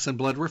Detox and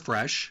Blood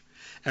Refresh.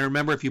 And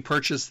remember, if you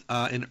purchase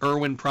an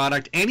Irwin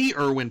product, any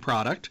Irwin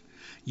product,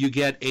 you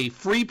get a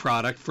free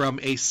product from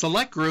a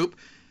select group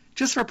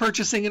just for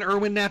purchasing an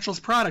Irwin Naturals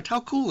product.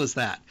 How cool is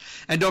that?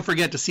 And don't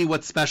forget to see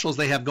what specials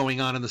they have going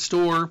on in the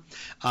store.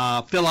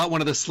 Fill out one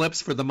of the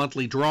slips for the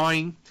monthly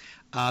drawing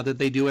that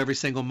they do every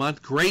single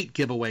month. Great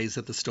giveaways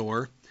at the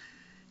store.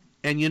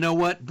 And you know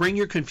what? Bring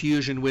your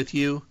confusion with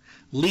you.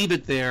 Leave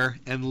it there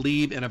and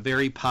leave in a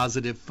very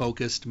positive,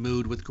 focused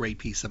mood with great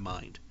peace of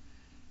mind.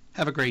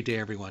 Have a great day,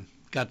 everyone.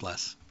 God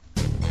bless.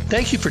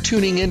 Thank you for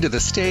tuning in to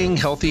the Staying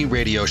Healthy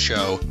Radio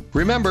Show.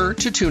 Remember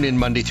to tune in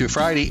Monday through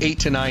Friday, 8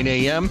 to 9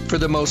 a.m. for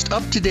the most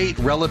up-to-date,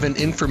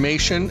 relevant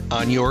information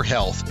on your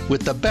health,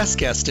 with the best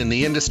guest in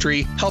the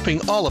industry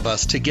helping all of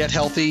us to get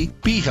healthy,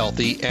 be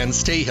healthy, and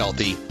stay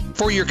healthy.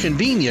 For your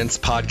convenience,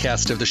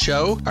 podcasts of the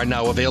show are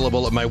now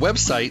available at my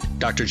website,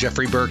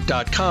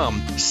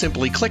 drjeffreyburke.com.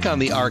 Simply click on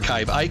the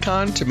archive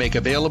icon to make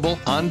available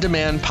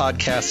on-demand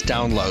podcast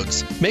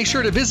downloads. Make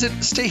sure to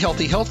visit Stay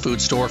Healthy Health Food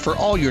Store for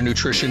all your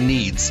nutrition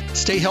needs.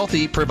 Stay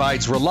Healthy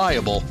provides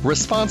reliable,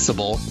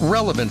 responsible,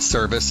 relevant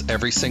service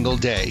every single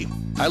day.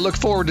 I look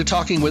forward to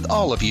talking with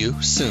all of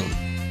you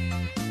soon.